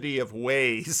diversity of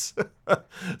ways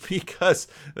because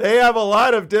they have a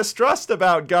lot of distrust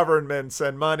about governments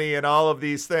and money and all of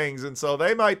these things. And so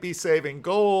they might be saving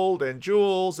gold and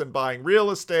jewels and buying real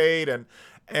estate.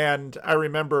 And I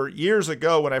remember years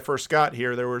ago when I first got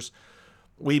here, there was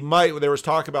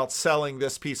talk about selling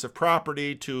this piece of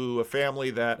property to a family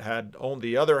that had owned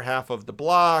the other half of the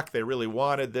block. They really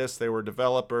wanted this. They were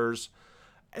developers,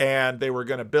 and they were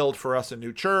going to build for us a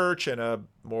new church in a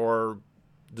more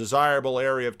desirable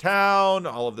area of town,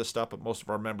 all of this stuff. But most of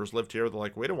our members lived here. They're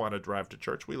like, we don't want to drive to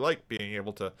church. We like being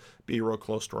able to be real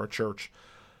close to our church.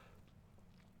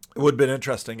 It would have been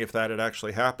interesting if that had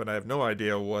actually happened. I have no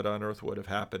idea what on earth would have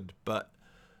happened, but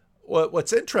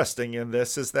what's interesting in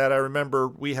this is that I remember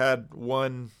we had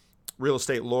one real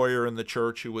estate lawyer in the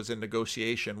church who was in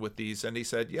negotiation with these, and he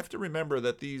said, you have to remember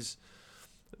that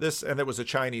and it was a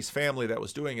Chinese family that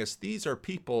was doing this, these are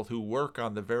people who work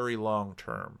on the very long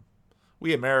term.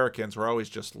 We Americans were always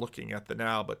just looking at the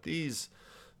now, but this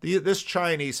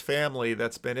Chinese family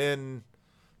that's been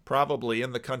probably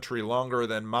in the country longer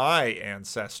than my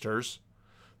ancestors,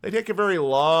 they take a very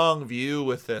long view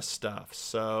with this stuff.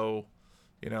 So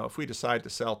if we decide to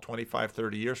sell 25,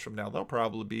 30 years from now, they'll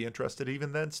probably be interested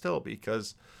even then still,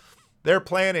 because they're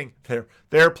planning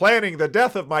the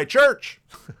death of my church.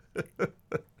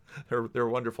 They're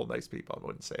wonderful, nice people. I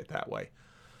wouldn't say it that way.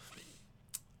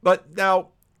 But now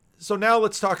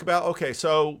let's talk about, okay,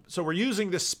 so we're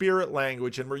using this spirit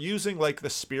language, and we're using like the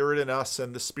spirit in us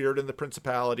and the spirit in the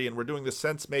principality, and we're doing the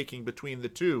sense making between the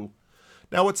two.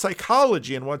 Now, what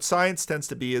psychology and what science tends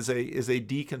to be is a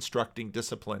deconstructing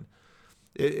discipline.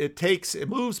 It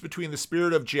moves between the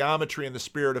spirit of geometry and the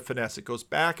spirit of finesse. It goes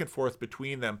back and forth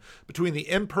between them, between the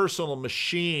impersonal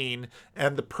machine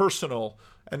and the personal.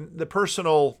 And the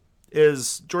personal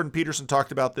is, Jordan Peterson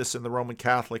talked about this in the Roman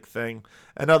Catholic thing,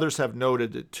 and others have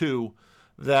noted it too,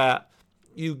 that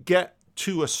you get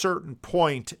to a certain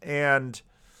point and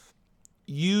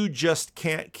you just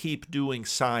can't keep doing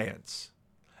science.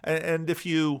 And if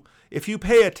you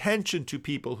pay attention to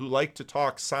people who like to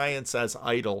talk science as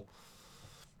idol,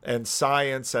 and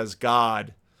science as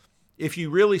God, if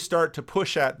you really start to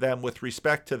push at them with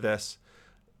respect to this,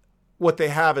 what they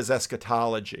have is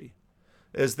eschatology.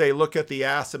 Is they look at the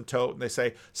asymptote and they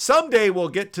say, someday we'll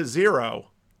get to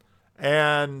zero.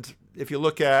 And if you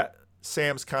look at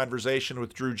Sam's conversation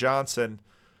with Drew Johnson,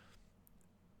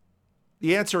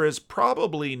 the answer is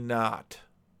probably not.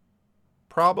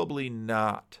 Probably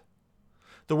not.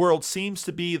 The world seems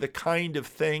to be the kind of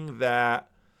thing that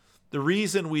the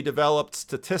reason we developed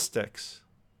statistics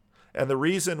and the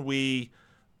reason we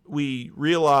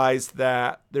realized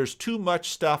that there's too much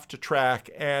stuff to track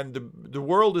and the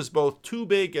world is both too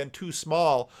big and too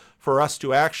small for us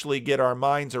to actually get our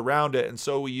minds around it. And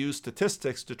so we use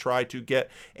statistics to try to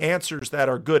get answers that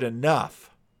are good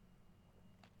enough.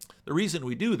 The reason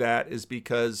we do that is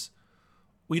because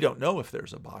we don't know if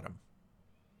there's a bottom.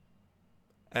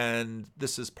 And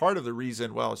this is part of the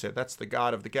reason, well, I say that's the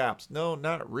God of the gaps. No,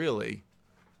 not really.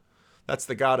 That's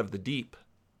the God of the deep.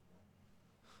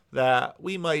 That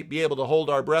we might be able to hold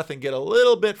our breath and get a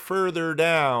little bit further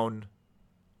down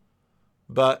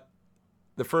But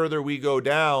the further we go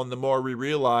down, the more we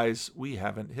realize we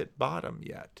haven't hit bottom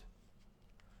yet.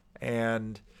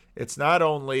 And it's not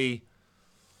only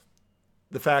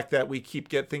the fact that we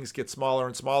things get smaller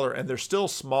and smaller, and there's still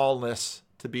smallness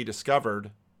to be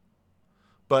discovered,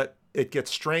 but it gets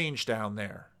strange down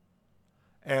there.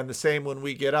 And the same when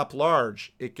we get up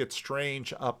large, it gets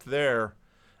strange up there.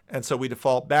 And so we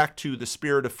default back to the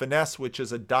spirit of finesse, which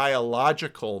is a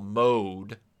dialogical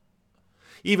mode,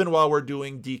 even while we're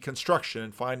doing deconstruction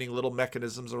and finding little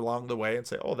mechanisms along the way and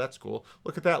say, oh, that's cool.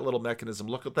 Look at that little mechanism.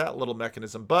 Look at that little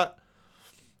mechanism. But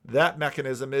that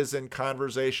mechanism is in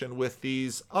conversation with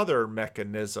these other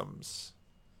mechanisms.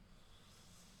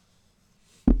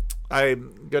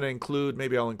 I'm going to include,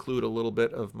 maybe I'll include a little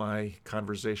bit of my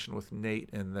conversation with Nate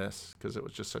in this, because it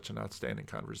was just such an outstanding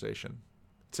conversation.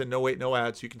 It's in No Wait, No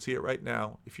Ads. You can see it right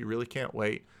now if you really can't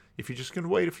wait. If you're just going to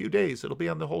wait a few days, it'll be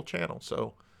on the whole channel.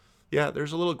 So, yeah,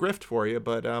 there's a little grift for you,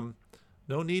 but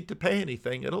no need to pay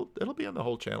anything. It'll be on the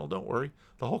whole channel. Don't worry.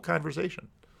 The whole conversation.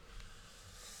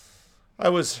 I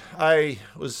was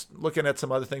looking at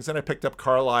some other things, and I picked up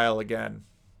Carlyle again,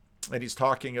 and he's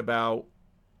talking about,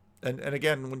 and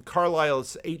again, when Carlyle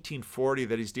is 1840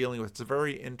 that he's dealing with, it's a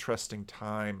very interesting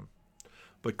time.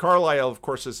 But Carlyle, of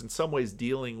course, is in some ways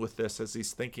dealing with this as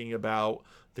he's thinking about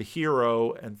the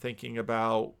hero and thinking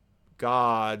about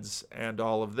gods and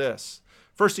all of this.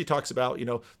 First, he talks about,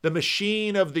 the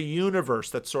machine of the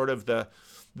universe. That's sort of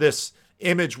this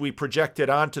image we projected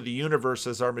onto the universe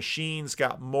as our machines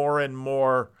got more and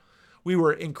more. We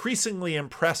were increasingly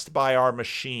impressed by our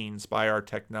machines, by our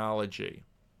technology.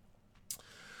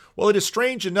 Well, it is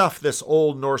strange enough, this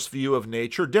old Norse view of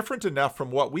nature, different enough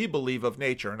from what we believe of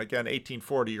nature. And again,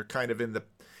 1840, you're kind of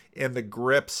in the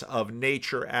grips of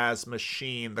nature as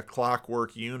machine, the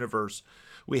clockwork universe.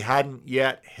 We hadn't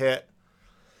yet hit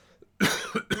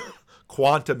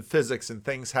quantum physics, and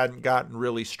things hadn't gotten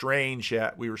really strange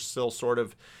yet. We were still sort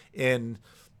of in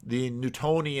the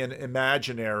Newtonian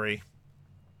imaginary,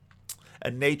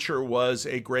 and nature was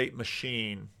a great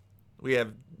machine. We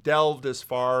have delved as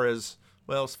far as,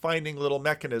 well, as finding little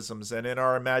mechanisms, and in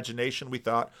our imagination we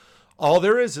thought all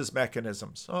there is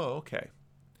mechanisms. Oh, okay.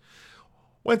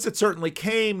 Whence it certainly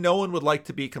came, no one would like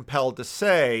to be compelled to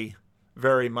say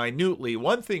very minutely.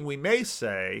 One thing we may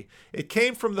say, it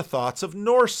came from the thoughts of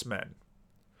Norsemen,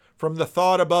 from the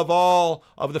thought above all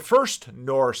of the first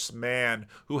Norse man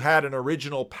who had an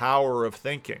original power of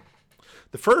thinking.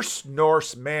 The first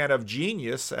Norse man of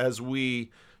genius, as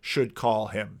we should call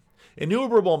him.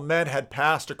 Innumerable men had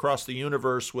passed across the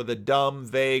universe with a dumb,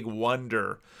 vague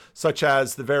wonder, such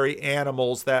as the very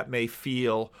animals that may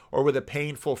feel, or with a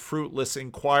painful, fruitless,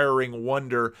 inquiring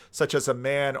wonder, such as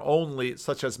men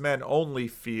only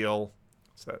feel.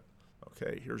 So,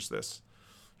 okay, here's this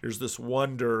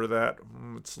wonder that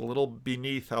it's a little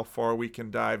beneath how far we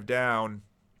can dive down.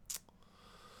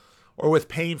 Or with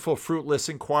painful, fruitless,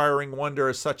 inquiring wonder,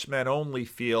 as such men only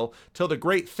feel, till the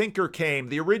great thinker came,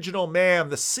 the original man,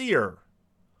 the seer,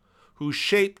 who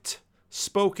shaped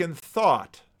spoken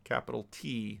thought, capital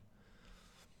T,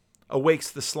 awakes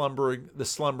the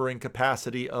slumbering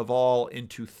capacity of all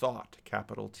into thought,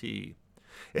 capital T.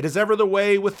 It is ever the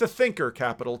way with the thinker,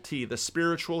 capital T, the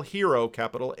spiritual hero,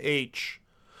 capital H.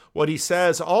 What he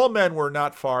says, all men were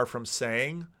not far from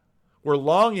saying, were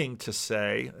longing to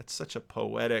say. It's such a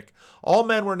poetic. All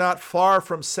men were not far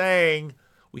from saying,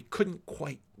 we couldn't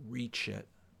quite reach it,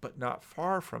 but not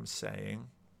far from saying,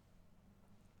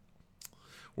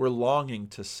 we're longing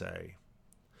to say.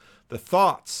 The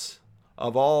thoughts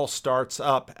of all starts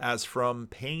up as from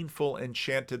painful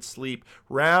enchanted sleep,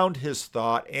 round his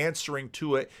thought, answering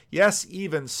to it, yes,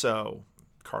 even so.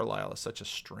 Carlyle is such a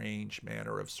strange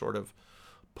manner of sort of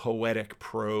poetic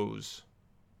prose.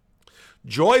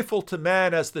 Joyful to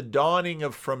men as the dawning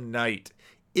of from night,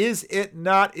 is it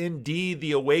not indeed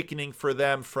the awakening for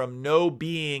them from no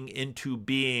being into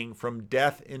being, from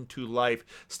death into life?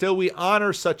 Still we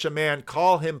honor such a man,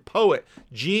 call him poet,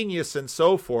 genius, and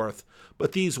so forth.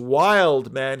 But these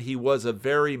wild men, he was a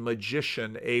very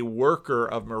magician, a worker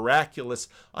of miraculous,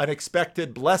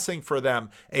 unexpected blessing for them,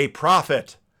 a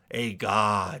prophet, a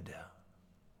god.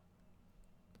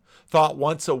 Thought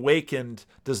once awakened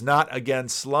does not again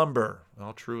slumber.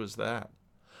 How true is that?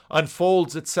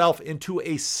 Unfolds itself into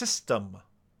a system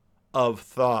of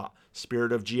thought,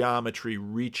 spirit of geometry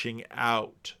reaching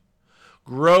out,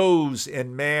 grows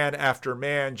in man after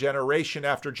man, generation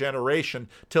after generation,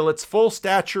 till its full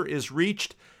stature is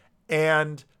reached,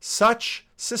 and such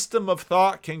system of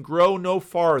thought can grow no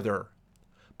farther,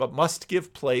 but must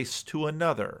give place to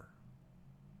another.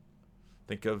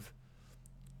 Think of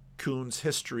Kuhn's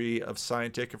history of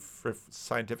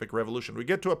scientific revolution. We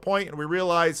get to a point and we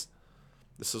realize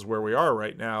this is where we are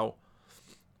right now.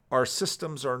 Our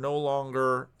systems are no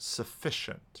longer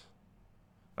sufficient.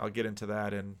 I'll get into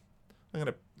that, and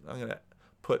I'm gonna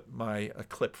put a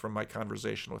clip from my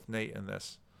conversation with Nate in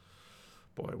this.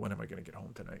 Boy, when am I gonna get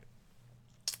home tonight?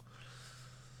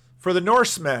 For the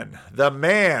Norsemen, the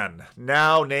man,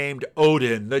 now named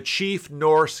Odin, the chief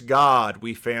Norse god,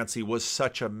 we fancy, was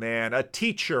such a man, a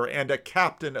teacher and a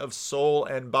captain of soul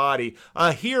and body,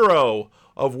 a hero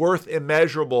of worth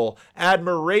immeasurable,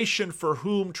 admiration for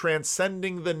whom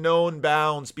transcending the known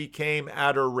bounds became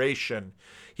adoration.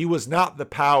 He was not the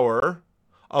power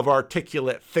of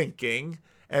articulate thinking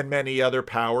and many other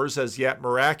powers as yet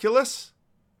miraculous.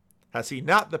 Has he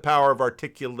not the power of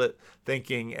articulate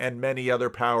thinking and many other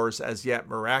powers as yet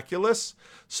miraculous?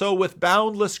 So with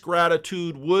boundless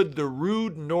gratitude would the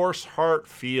rude Norse heart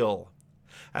feel.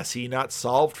 Has he not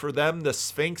solved for them the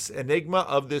Sphinx enigma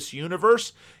of this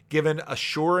universe, given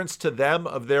assurance to them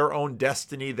of their own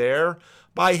destiny there?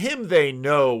 By him they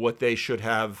know what they should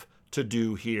have to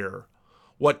do here,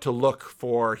 what to look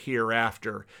for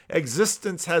hereafter.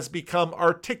 Existence has become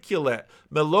articulate,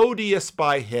 melodious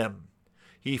by him.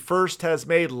 He first has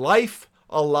made life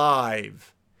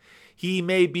alive. He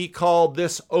may be called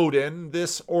this Odin,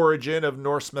 this origin of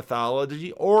Norse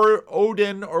mythology, or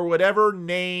Odin, or whatever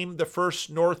name the first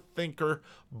Norse thinker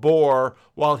bore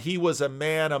while he was a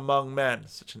man among men.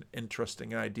 Such an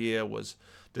interesting idea.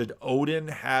 Did Odin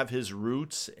have his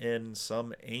roots in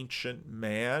some ancient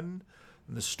man?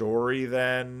 And the story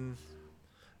then,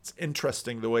 it's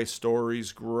interesting the way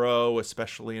stories grow,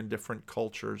 especially in different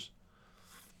cultures.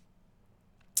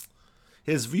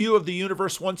 His view of the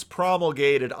universe once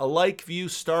promulgated, a like view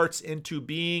starts into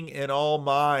being in all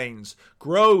minds,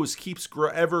 grows, keeps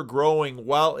ever growing,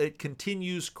 while it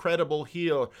continues credible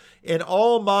here. In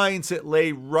all minds it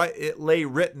lay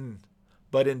written,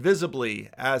 but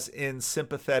invisibly, as in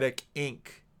sympathetic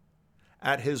ink.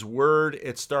 At his word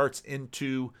it starts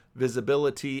into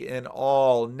visibility in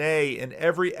all, nay, in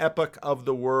every epoch of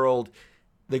the world.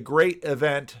 The great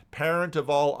event, parent of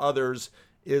all others,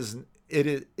 is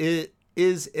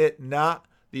it not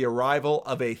the arrival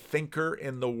of a thinker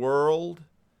in the world?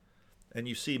 And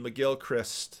you see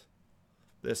McGilchrist,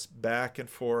 this back and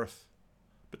forth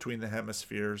between the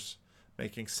hemispheres,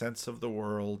 making sense of the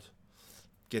world,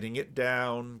 getting it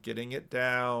down,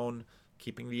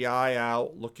 keeping the eye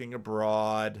out, looking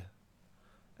abroad.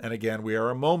 And again, we are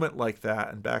a moment like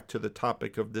that. And back to the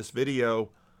topic of this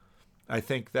video, I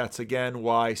think that's again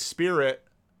why spirit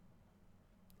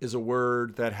is a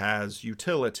word that has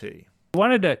utility. I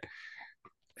wanted to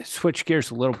switch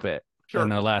gears a little bit Sure. in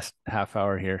the last half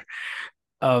hour here,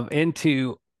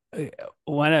 into a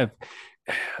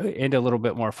little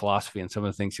bit more philosophy and some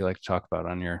of the things you like to talk about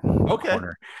on your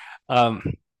corner.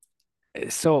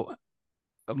 So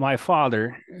my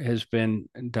father has been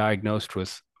diagnosed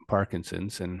with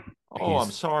Parkinson's, and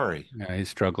I'm sorry. He's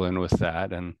struggling with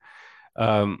that, and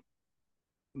my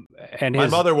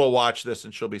mother will watch this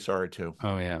and she'll be sorry too.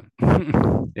 Oh yeah.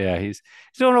 Yeah, he's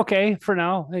doing okay for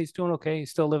now. He's doing okay.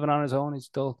 He's still living on his own. He's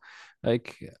still but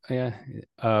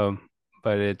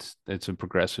it's a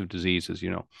progressive disease, as you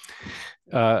know.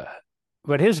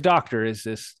 But his doctor is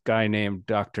this guy named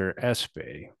Dr.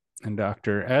 Espay, and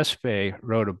Dr. Espay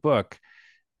wrote a book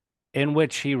in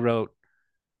which he wrote,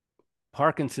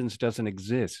 Parkinson's doesn't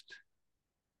exist.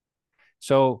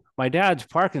 So my dad's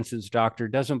Parkinson's doctor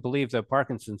doesn't believe that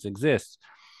Parkinson's exists.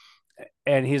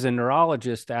 And he's a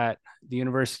neurologist at the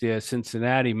University of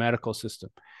Cincinnati Medical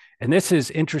System. And this is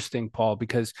interesting, Paul,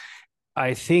 because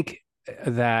I think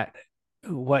that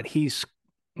what he's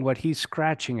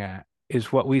scratching at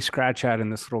is what we scratch at in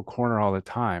this little corner all the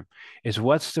time, is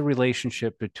what's the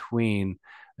relationship between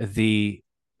the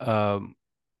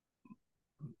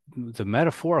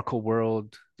metaphorical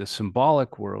world, the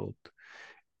symbolic world,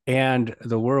 and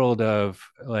the world of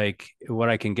like what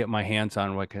I can get my hands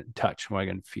on, what I can touch, what I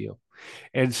can feel.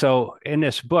 And so in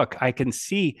this book, I can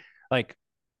see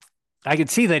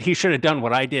that he should have done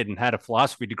what I did and had a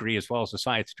philosophy degree as well as a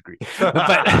science degree.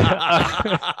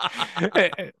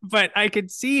 But I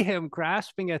could see him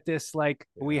grasping at this, like,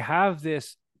 we have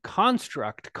this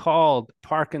construct called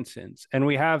Parkinson's, and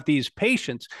we have these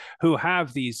patients who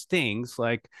have these things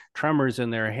like tremors in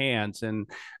their hands, and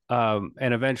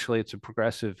eventually it's a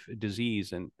progressive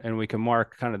disease, and we can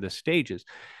mark kind of the stages.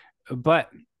 But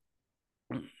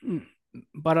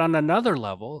on another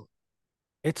level,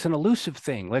 it's an elusive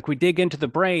thing. Like, we dig into the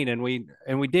brain and we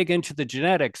dig into the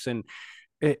genetics, and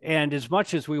as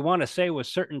much as we want to say with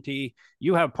certainty,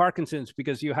 you have Parkinson's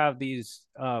because you have these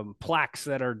plaques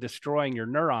that are destroying your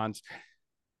neurons,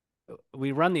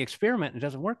 we run the experiment and it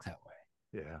doesn't work that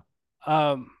way. Yeah.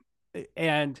 Um,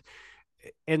 and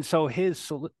so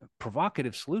his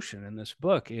provocative solution in this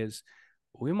book is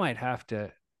we might have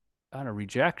to kind of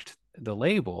reject the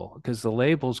label because the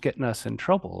label's getting us in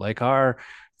trouble. Like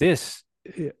this,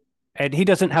 and he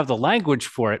doesn't have the language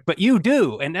for it, but you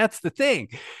do, and that's the thing.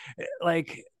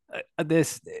 Like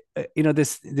this,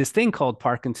 this thing called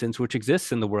Parkinson's, which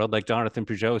exists in the world. Like Jonathan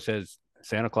Peugeot says,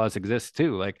 Santa Claus exists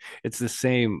too. Like it's the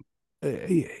same.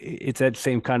 It's that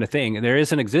same kind of thing. There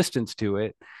is an existence to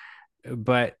it,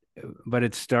 but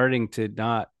it's starting to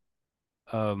not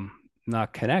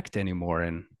connect anymore.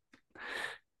 And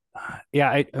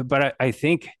I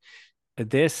think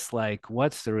this, like,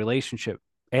 what's the relationship?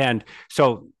 And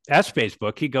so Espé's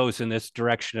book, he goes in this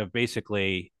direction of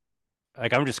basically,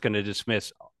 like, I'm just going to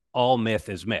dismiss all myth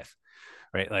as myth,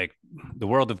 right? Like the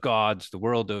world of gods, the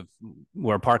world of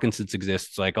where Parkinson's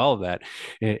exists, like all of that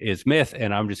is myth.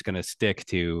 And I'm just going to stick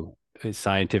to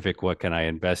scientific, what can I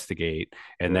investigate?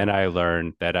 And then I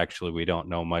learned that actually we don't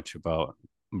know much about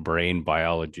brain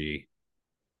biology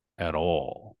at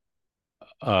all.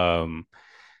 And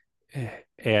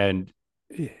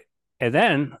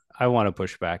then I want to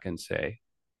push back and say,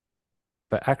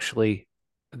 but actually,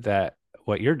 that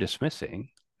what you're dismissing,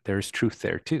 there's truth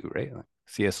there too, right? Like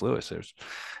C.S. Lewis,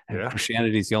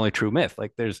 Christianity is the only true myth.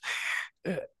 Like there's,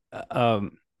 but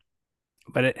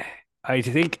I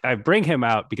think I bring him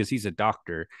out because he's a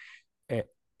doctor,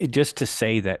 just to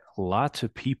say that lots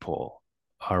of people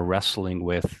are wrestling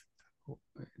with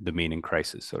the meaning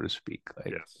crisis, so to speak.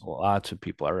 Like lots of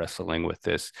people are wrestling with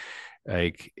this.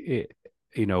 Like,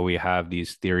 we have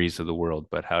these theories of the world,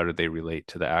 but how do they relate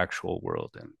to the actual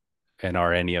world? And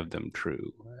are any of them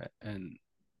true? And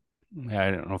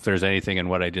I don't know if there's anything in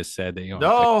what I just said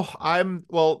that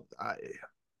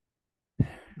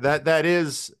that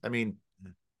is, I mean,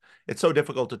 it's so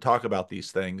difficult to talk about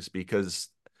these things because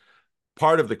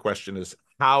part of the question is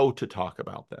how to talk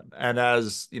about them. And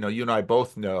as you and I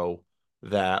both know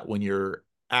that when you're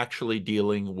actually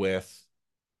dealing with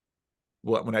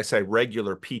when I say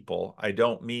regular people, I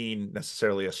don't mean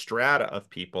necessarily a strata of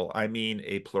people. I mean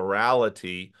a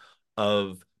plurality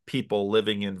of people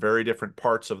living in very different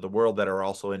parts of the world that are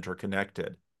also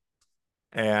interconnected.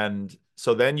 And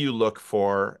so then you look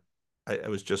for, I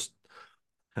was just,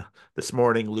 this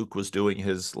morning, Luke was doing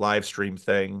his live stream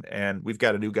thing, and we've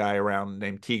got a new guy around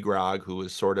named T-Grog who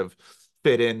is sort of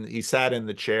he sat in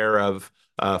the chair of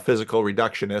a physical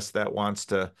reductionist that wants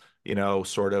to,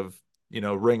 sort of,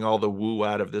 wring all the woo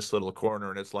out of this little corner.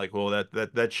 And it's like, well,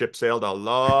 that ship sailed a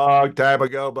long time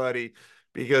ago, buddy,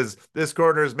 because this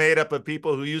corner is made up of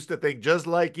people who used to think just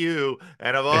like you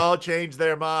and have all changed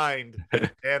their mind.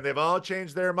 And they've all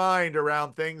changed their mind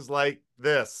around things like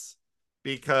this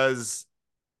because,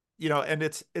 and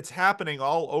it's happening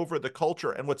all over the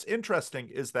culture. And what's interesting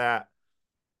is that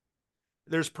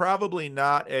there's probably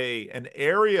not an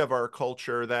area of our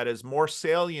culture that is more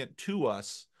salient to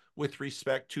us with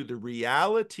respect to the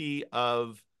reality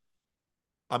of,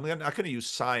 I'm not going to use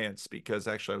science because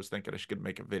actually I was thinking I should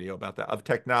make a video about that, of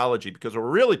technology, because what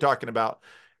we're really talking about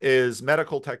is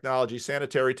medical technology,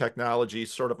 sanitary technology,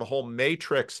 sort of a whole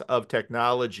matrix of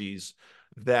technologies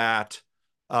that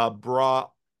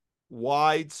brought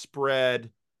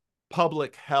widespread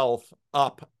public health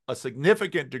up a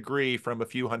significant degree from a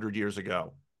few hundred years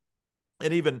ago.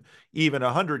 And even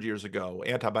 100 years ago,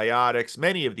 antibiotics,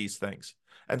 many of these things.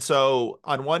 And so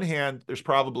on one hand, there's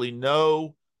probably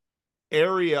no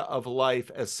area of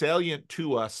life as salient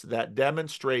to us that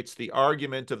demonstrates the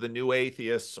argument of the new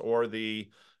atheists or the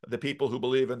people who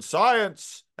believe in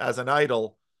science as an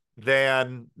idol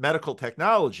than medical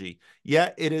technology.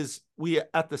 Yet we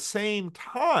at the same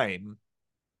time,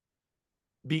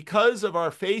 because of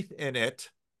our faith in it,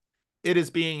 it is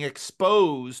being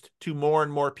exposed to more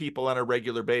and more people on a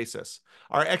regular basis.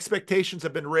 Our expectations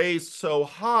have been raised so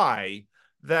high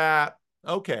that,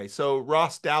 okay, so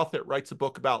Ross Douthat writes a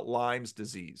book about Lyme's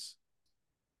disease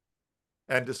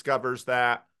and discovers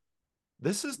that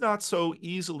this is not so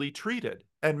easily treated.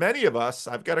 And many of us,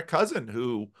 I've got a cousin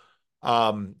who,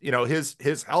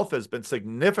 his health has been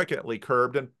significantly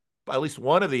curbed, and at least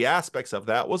one of the aspects of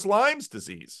that was Lyme's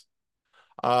disease.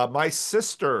 My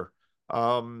sister,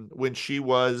 when she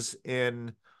was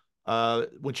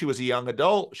a young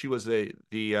adult, she was a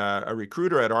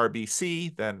recruiter at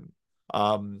RBC, then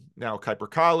now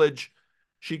Kuiper College.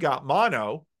 She got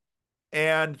mono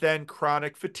and then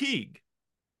chronic fatigue,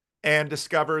 and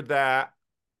discovered that,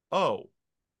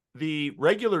 the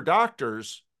regular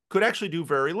doctors could actually do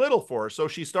very little for her. So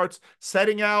she starts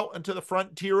setting out into the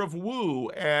frontier of woo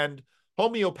and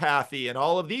homeopathy and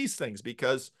all of these things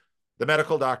because the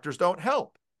medical doctors don't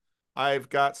help. I've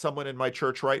got someone in my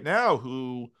church right now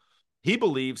who he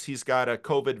believes he's got a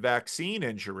COVID vaccine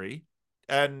injury.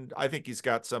 And I think he's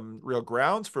got some real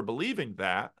grounds for believing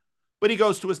that. But he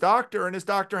goes to his doctor, and his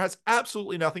doctor has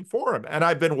absolutely nothing for him. And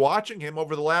I've been watching him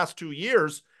over the last 2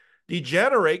 years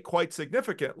degenerate quite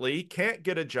significantly, can't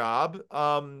get a job.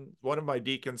 One of my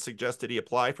deacons suggested he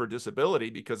apply for disability,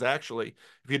 because actually,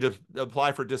 if you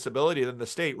apply for disability, then the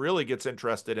state really gets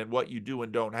interested in what you do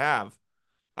and don't have.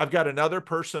 I've got another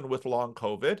person with long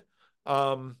COVID.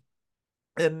 Um,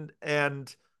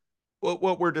 and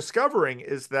what we're discovering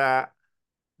is that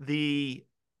the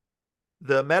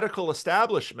the medical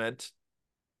establishment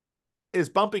is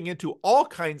bumping into all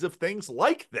kinds of things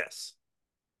like this.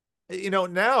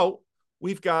 Now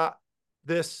we've got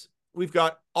we've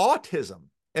got autism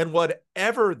and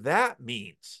whatever that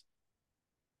means.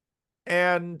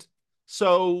 And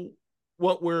so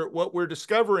what we're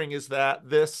discovering is that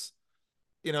this,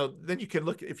 then you can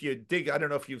look, if you dig, I don't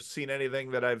know if you've seen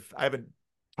anything that I haven't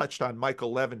touched on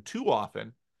Michael Levin too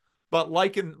often, but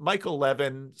Michael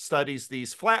Levin studies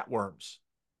these flatworms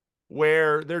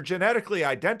where they're genetically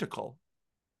identical.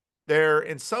 They're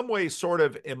in some ways sort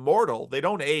of immortal. They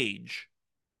don't age.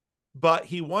 But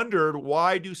he wondered,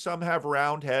 why do some have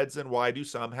round heads and why do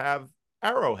some have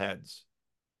arrowheads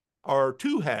or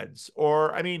two heads?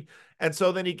 And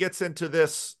so then he gets into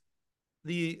this,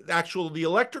 the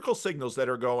electrical signals that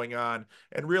are going on,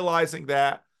 and realizing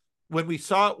that when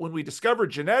we discovered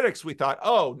genetics, we thought,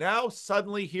 oh, now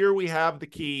suddenly here we have the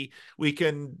key. We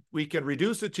can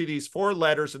reduce it to these 4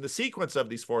 letters and the sequence of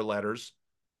these 4 letters.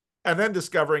 And then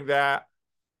discovering that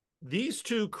these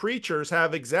two creatures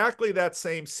have exactly that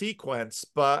same sequence,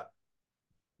 but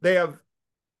they have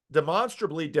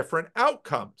demonstrably different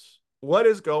outcomes. What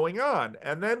is going on?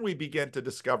 And then we begin to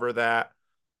discover that,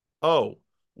 oh,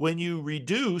 when you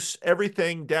reduce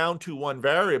everything down to one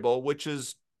variable, which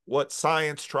is what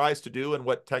science tries to do and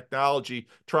what technology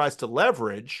tries to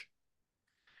leverage,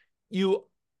 you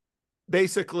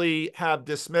basically have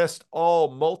dismissed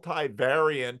all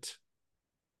multivariant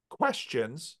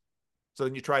questions. So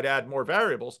then you try to add more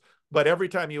variables. But every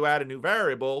time you add a new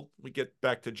variable, we get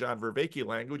back to John Vervaeke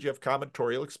language, you have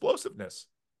combinatorial explosiveness.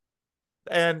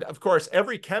 And of course,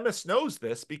 every chemist knows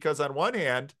this, because on one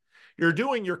hand, you're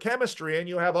doing your chemistry and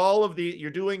you have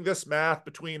you're doing this math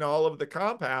between all of the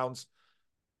compounds,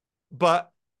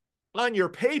 but on your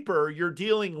paper, you're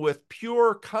dealing with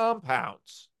pure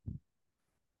compounds.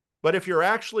 But if you're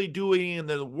actually doing it in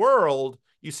the world,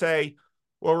 you say,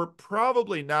 well, we're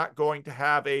probably not going to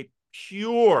have a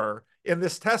pure, in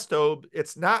this test tube,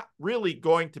 it's not really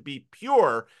going to be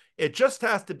pure. It just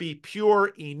has to be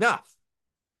pure enough,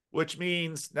 which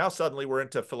means now suddenly we're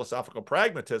into philosophical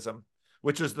pragmatism,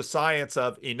 which is the science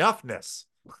of enoughness.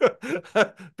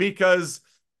 Because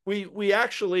we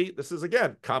actually, this is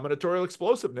again, combinatorial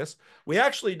explosiveness, we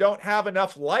actually don't have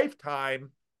enough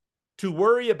lifetime to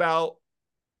worry about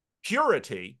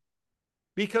purity,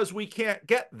 because we can't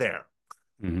get there.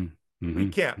 Mm-hmm. Mm-hmm. We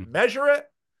can't measure it.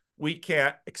 We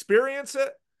can't experience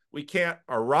it. We can't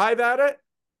arrive at it.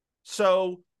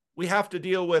 So we have to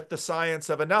deal with the science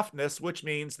of enoughness, which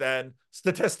means then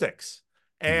statistics.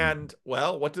 And,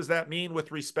 well, what does that mean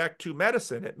with respect to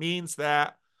medicine? It means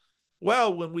that,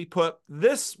 well, when we put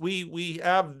this, we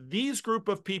have these group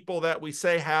of people that we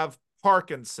say have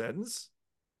Parkinson's,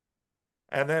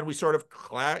 and then we sort of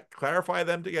clarify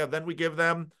them together. Then we give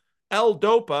them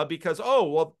L-DOPA, because, oh,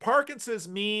 well, Parkinson's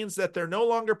means that they're no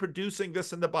longer producing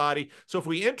this in the body. So if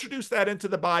we introduce that into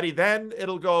the body, then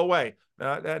it'll go away.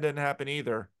 That didn't happen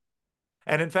either.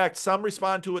 And in fact, some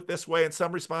respond to it this way and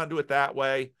some respond to it that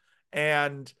way.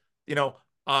 And,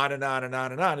 on and on and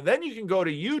on and on. And then you can go to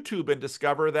YouTube and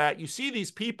discover that you see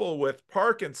these people with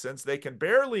Parkinson's, they can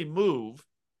barely move.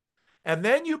 And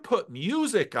then you put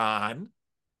music on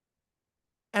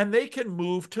and they can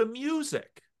move to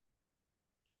music.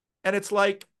 And it's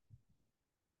like,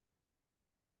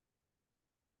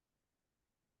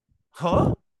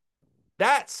 huh?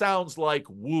 That sounds like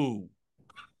woo.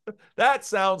 That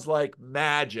sounds like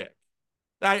magic.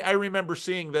 I remember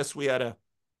seeing this. We had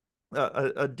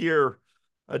a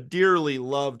dearly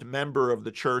loved member of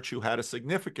the church who had a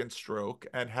significant stroke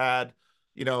and had,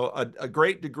 a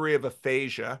great degree of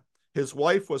aphasia. His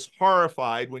wife was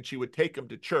horrified when she would take him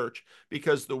to church,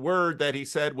 because the word that he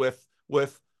said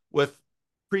with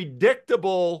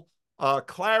predictable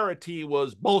clarity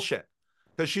was bullshit.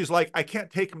 Because she's like, I can't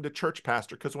take him to church,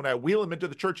 pastor, because when I wheel him into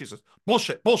the church, he says,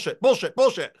 bullshit, bullshit, bullshit,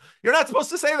 bullshit. You're not supposed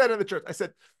to say that in the church. I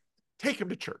said, take him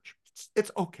to church.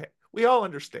 It's okay. We all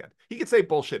understand. He could say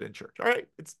bullshit in church. All right.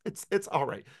 It's all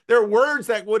right. There are words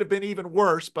that would have been even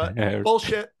worse, but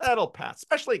bullshit, that'll pass,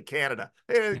 especially in Canada.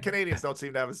 Canadians don't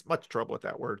seem to have as much trouble with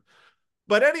that word.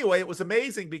 But anyway, it was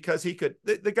amazing because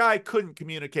the guy couldn't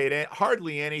communicate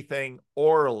hardly anything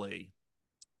orally,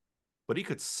 but he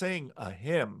could sing a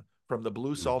hymn from the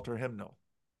Blue Psalter hymnal.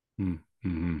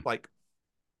 Mm-hmm. Like,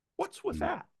 what's with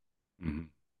that?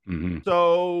 Mm-hmm. Mm-hmm.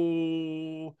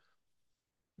 So,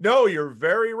 no, you're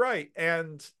very right.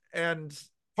 And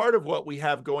part of what we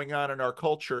have going on in our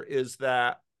culture is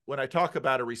that when I talk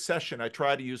about a recession, I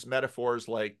try to use metaphors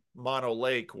like Mono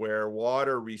Lake, where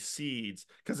water recedes,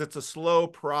 because it's a slow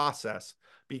process,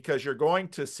 because you're going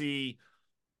to see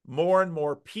more and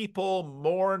more people,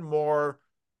 more and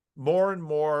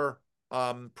more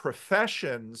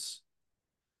professions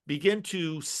begin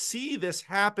to see this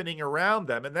happening around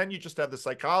them. And then you just have the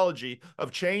psychology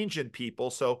of change in people.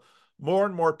 So more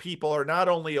and more people are not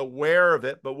only aware of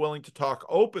it, but willing to talk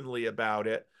openly about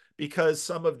it, because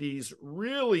some of these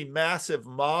really massive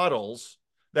models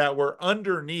that were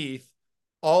underneath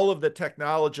all of the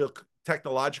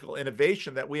technological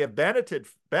innovation that we have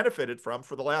benefited from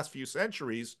for the last few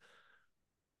centuries,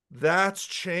 that's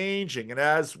changing. And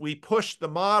as we push the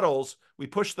models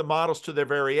to their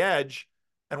very edge.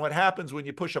 And what happens when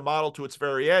you push a model to its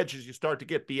very edge is you start to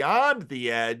get beyond the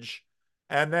edge.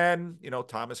 And then,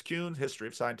 Thomas Kuhn, History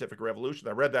of Scientific Revolution,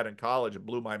 I read that in college. It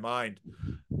blew my mind.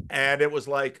 And it was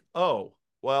like, oh,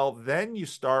 well, then you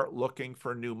start looking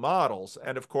for new models.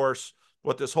 And of course,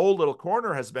 what this whole little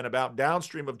corner has been about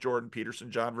downstream of Jordan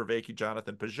Peterson, John Vervaeke,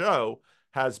 Jonathan Pageau,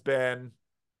 has been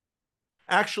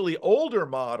actually older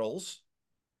models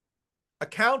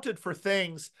accounted for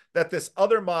things that this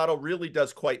other model really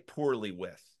does quite poorly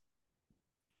with.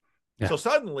 Yeah. So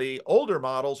suddenly older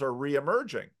models are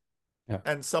reemerging. Yeah.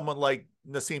 And someone like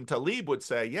Nassim Taleb would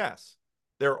say, yes,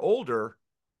 they're older,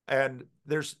 and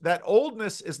there's that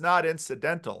oldness is not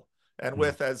incidental. And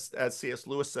with, as C.S.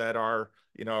 Lewis said, our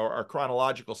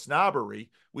chronological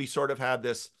snobbery, we sort of had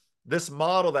this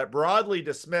model that broadly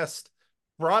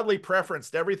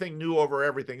preferenced everything new over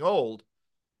everything old.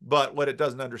 But what it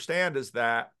doesn't understand is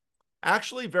that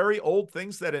actually very old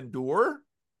things that endure,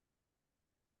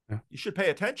 you should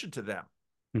pay attention to them,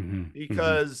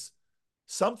 because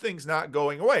something's not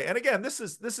going away. And again, this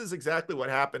is exactly what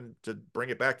happened, to bring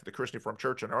it back to the Christian Reformed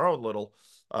Church in our own little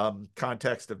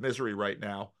context of misery right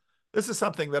now. This is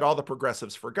something that all the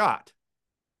progressives forgot,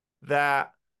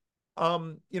 that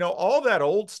all that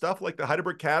old stuff like the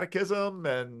Heidelberg Catechism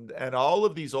and all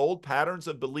of these old patterns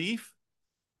of belief,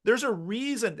 there's a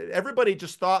reason. Everybody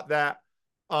just thought that,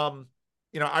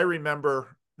 I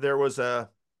remember there was a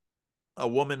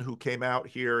woman who came out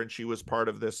here, and she was part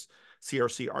of this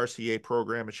CRC RCA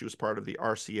program, and she was part of the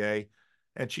RCA.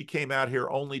 And she came out here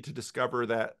only to discover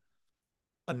that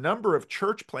a number of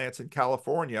church plants in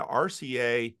California,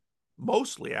 RCA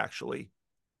mostly actually,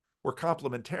 were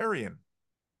complementarian.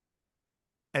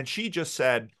 And she just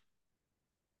said,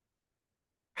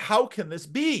 how can this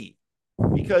be?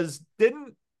 Because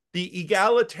didn't the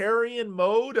egalitarian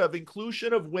mode of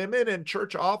inclusion of women in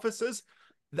church offices,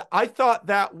 I thought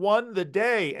that won the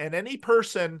day, and any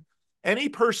person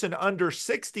under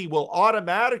 60 will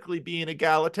automatically be an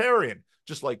egalitarian,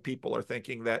 just like people are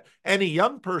thinking that any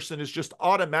young person is just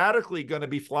automatically going to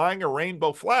be flying a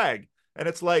rainbow flag. And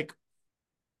it's like,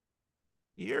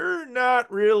 you're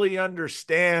not really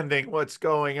understanding what's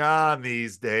going on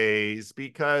these days,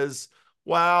 because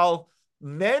while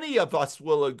many of us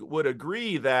would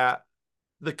agree that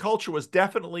the culture was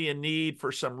definitely in need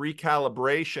for some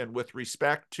recalibration with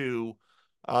respect to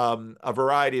a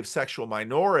variety of sexual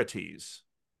minorities,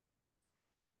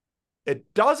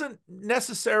 it doesn't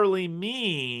necessarily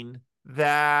mean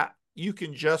that you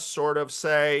can just sort of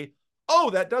say,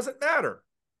 oh, that doesn't matter.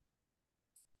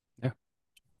 Yeah.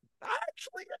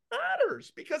 Actually, it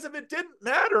matters, because if it didn't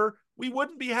matter, we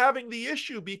wouldn't be having the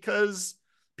issue, because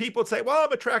people would say, well,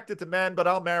 I'm attracted to men, but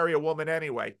I'll marry a woman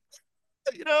anyway.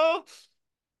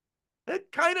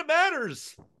 It kind of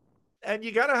matters. And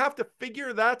you got to have to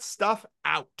figure that stuff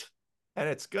out. And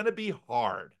it's going to be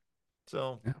hard.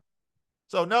 So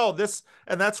no,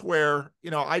 that's where,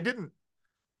 I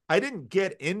didn't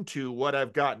get into what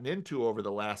I've gotten into over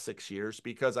the last 6 years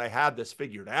because I had this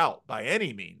figured out by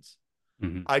any means.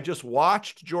 I just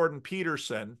watched Jordan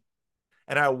Peterson,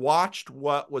 and I watched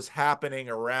what was happening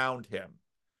around him.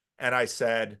 And I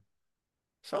said,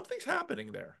 something's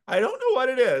happening there. I don't know what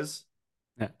it is,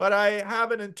 but I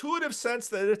have an intuitive sense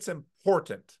that it's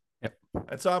important. Yep.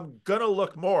 And so I'm going to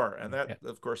look more. And that,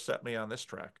 of course, set me on this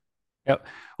track. Yep.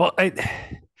 Well,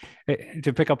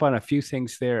 to pick up on a few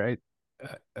things there,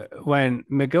 when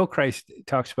McGilchrist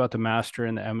talks about the master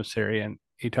and the emissary, and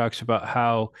he talks about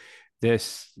how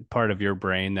this part of your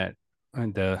brain that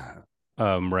the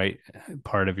right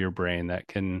part of your brain that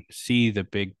can see the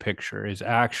big picture is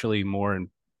actually more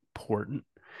important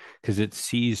because it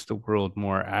sees the world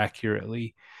more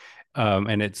accurately,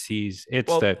 and it's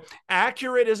Well, the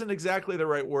accurate isn't exactly the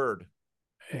right word.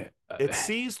 It uh,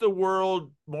 sees the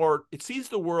world more. It sees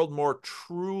the world more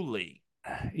truly,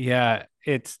 yeah,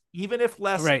 it's even if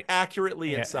less right.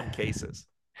 accurately in Yeah, some cases.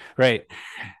 right.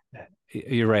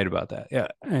 You're right about that.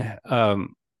 Yeah.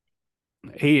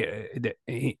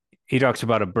 He he talks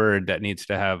about a bird that needs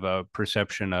to have a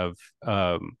perception of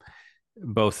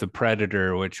both the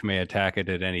predator, which may attack it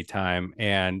at any time,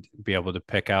 and be able to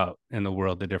pick out in the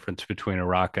world the difference between a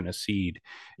rock and a seed.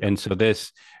 Yep. And so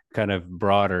this kind of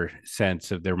broader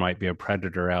sense of there might be a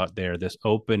predator out there, this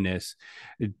openness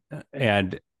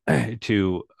and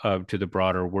to the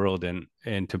broader world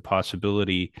and to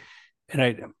possibility.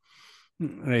 And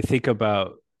I think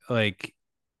about like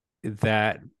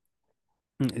that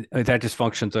that just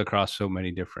functions across so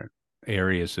many different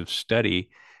areas of study,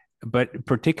 but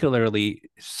particularly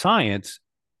science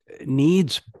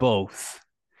needs both.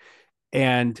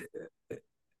 And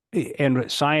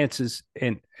science is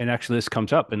and actually this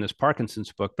comes up in this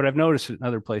Parkinson's book, but I've noticed it in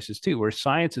other places too, where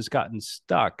science has gotten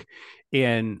stuck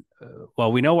in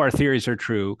well, we know our theories are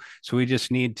true, so we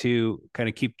just need to kind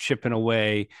of keep chipping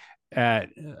away at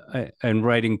and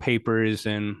writing papers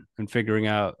and figuring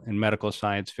out in medical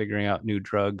science, figuring out new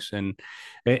drugs, and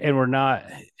we're not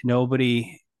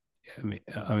nobody.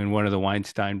 I mean, one of the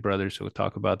Weinstein brothers will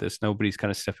talk about this. Nobody's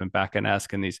kind of stepping back and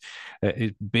asking these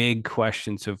big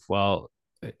questions of, well,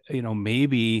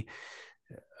 maybe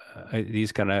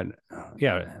these kind of,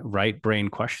 yeah, right brain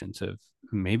questions of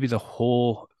maybe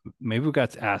maybe we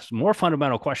got to ask more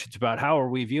fundamental questions about how are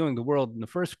we viewing the world in the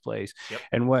first place Yep.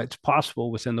 and what's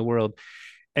possible within the world.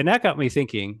 And that got me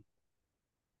thinking,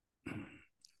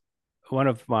 one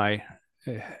of my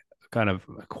kind of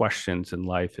questions in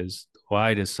life is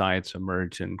why does science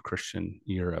emerge in Christian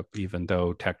Europe, even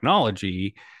though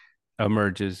technology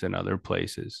emerges in other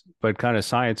places, but kind of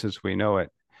science as we know it.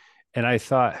 And I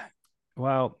thought,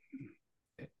 well,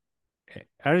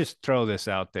 I just throw this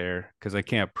out there because I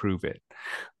can't prove it.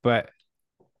 But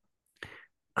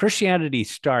Christianity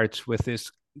starts with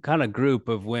this kind of group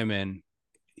of women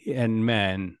and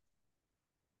men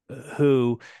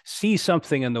who see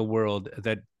something in the world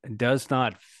that does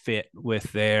not fit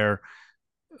with their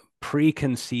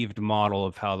preconceived model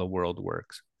of how the world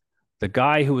works. The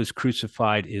guy who was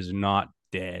crucified is not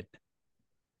dead.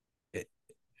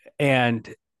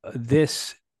 And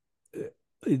this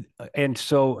and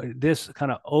so this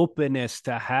kind of openness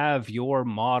to have your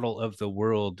model of the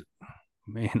world, I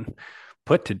mean,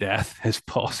 put to death, as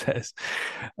Paul says,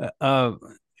 uh,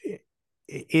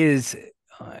 is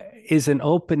is an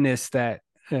openness that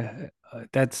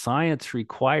science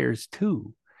requires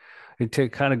too, and to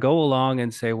kind of go along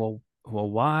and say, well,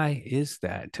 why is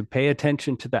that? To pay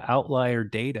attention to the outlier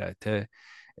data,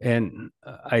 and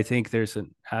I think there's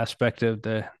an aspect of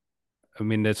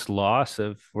this loss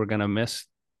of we're going to miss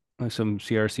some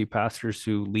CRC pastors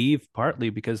who leave partly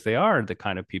because they are the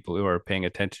kind of people who are paying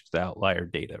attention to the outlier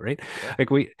data, right? Yeah. Like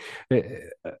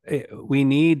we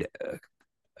need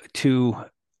to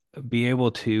be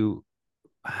able to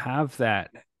have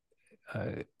that,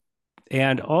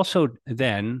 and also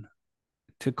then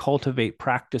to cultivate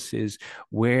practices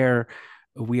where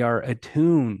we are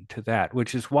attuned to that,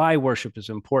 which is why worship is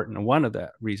important. And one of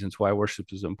the reasons why worship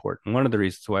is important, one of the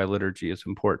reasons why liturgy is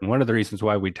important, one of the reasons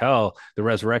why we tell the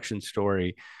resurrection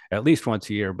story at least once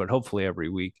a year, but hopefully every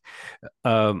week,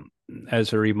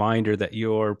 as a reminder that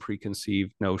your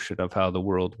preconceived notion of how the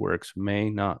world works may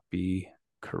not be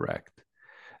correct.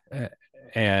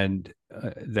 And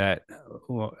that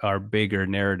our bigger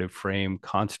narrative frame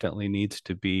constantly needs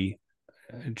to be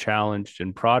challenged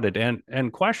and prodded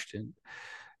and questioned,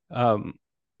 um,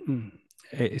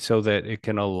 so that it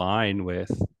can align with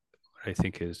what I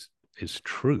think is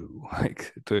true.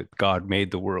 Like God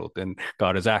made the world and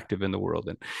God is active in the world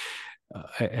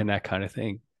and that kind of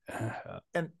thing.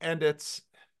 And it's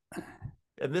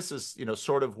and this is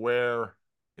sort of where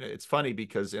it's funny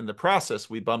because in the process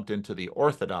we bumped into the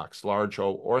Orthodox, large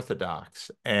O Orthodox,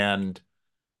 and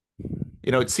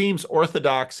it seems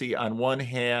Orthodoxy on one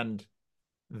hand,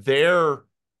 they're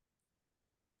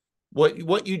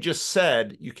what you just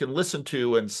said, you can listen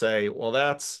to and say, well,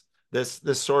 that's this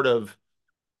sort of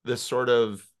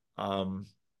um,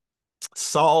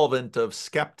 solvent of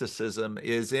skepticism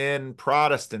is in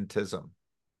Protestantism.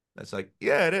 It's like,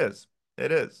 yeah, it is.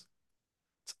 It is.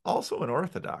 It's also in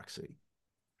Orthodoxy.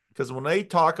 Because when they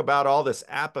talk about all this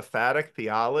apophatic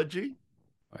theology,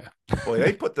 Oh, yeah. boy,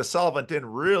 they put the solvent in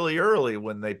really early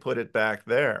when they put it back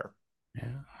there.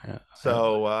 Yeah.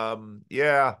 So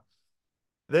yeah,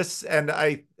 this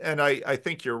I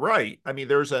think you're right. I mean,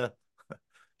 there's a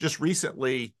just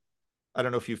recently, I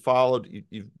don't know if you followed,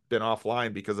 you've been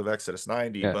offline because of Exodus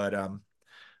 90, Yeah.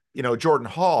 but Jordan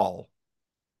Hall,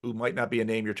 who might not be a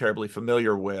name you're terribly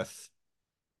familiar with,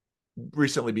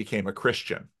 recently became a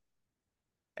Christian.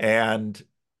 And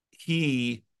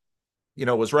he,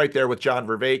 was right there with John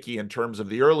Vervaeke in terms of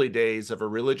the early days of a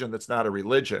religion that's not a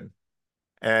religion.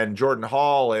 And Jordan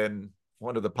Hall in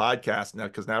one of the podcasts now,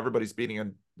 because now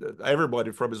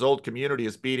everybody from his old community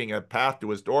is beating a path to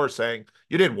his door saying,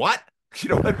 "You did what?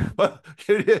 What?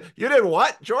 You did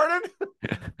what, Jordan?"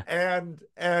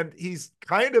 And he's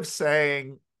kind of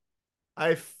saying,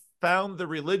 "I found the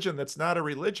religion that's not a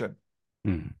religion."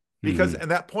 Because,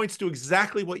 and that points to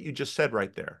exactly what you just said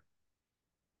right there.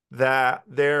 That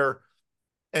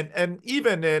and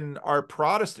even in our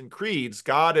Protestant creeds,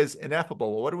 God is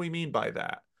ineffable. Well, what do we mean by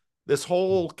that? This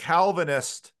whole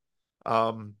Calvinist,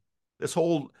 this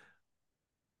whole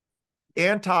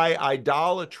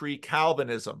anti-idolatry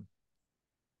Calvinism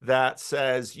that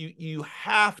says you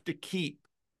have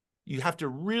to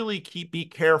really be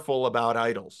careful about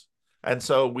idols. And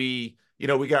so we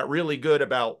got really good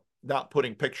about not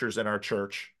putting pictures in our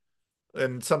church.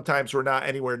 And sometimes we're not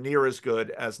anywhere near as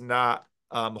good as not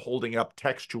holding up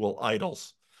textual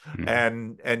idols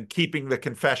and keeping the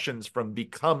confessions from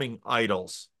becoming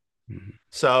idols.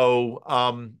 So,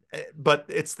 but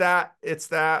it's that,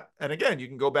 and again, you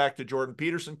can go back to Jordan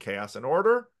Peterson, Chaos and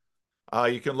Order.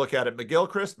 You can look at it,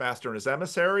 McGilchrist, Master and His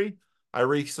Emissary. I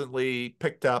recently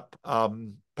picked up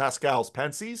Pascal's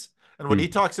Pensies, and what he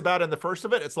talks about in the first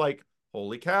of it, it's like,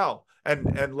 holy cow.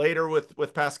 And later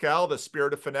with Pascal, the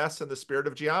spirit of finesse and the spirit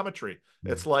of geometry.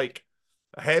 It's like,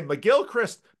 hey,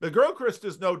 McGilchrist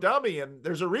is no dummy, and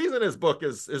there's a reason his book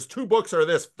is 2 books are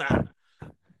this fat,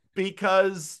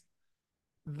 because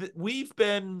we've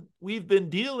been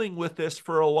dealing with this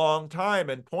for a long time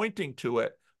and pointing to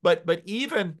it. But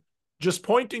even just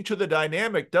pointing to the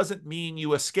dynamic doesn't mean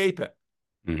you escape it.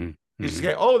 You just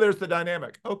say, oh, there's the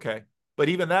dynamic. Okay. But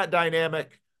even that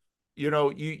dynamic,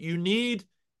 you need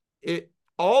it.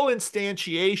 All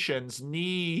instantiations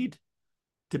need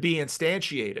to be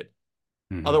instantiated.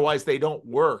 Otherwise, they don't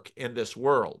work in this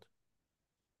world.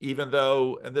 Even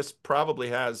though, and this probably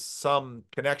has some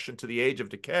connection to the age of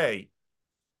decay,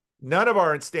 none of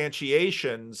our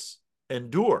instantiations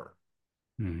endure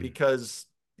because,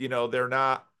 they're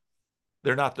not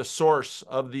the source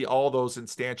of all those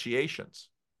instantiations.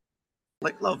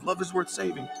 Like love. Love is worth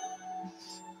saving.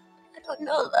 I don't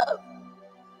know love.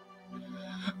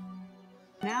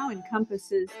 Now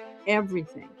encompasses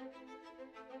everything.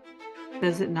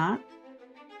 Does it not?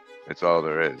 It's all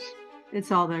there is.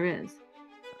 It's all there is.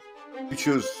 You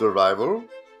choose survival,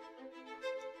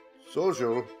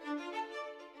 social,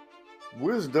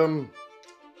 wisdom,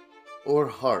 or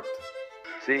heart.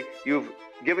 See, you've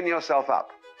given yourself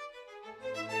up.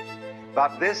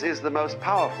 But this is the most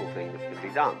powerful thing that can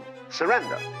be done.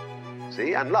 Surrender.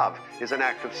 See, and love is an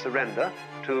act of surrender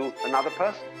to another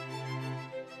person.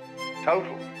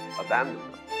 Total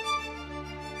abandonment.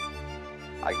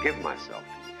 I give myself to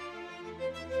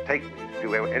you. Take me,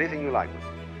 do anything you like with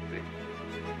me.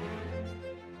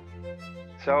 See?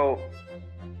 So,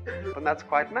 and that's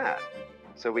quite mad.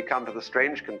 So we come to the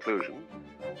strange conclusion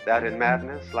that in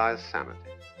madness lies sanity.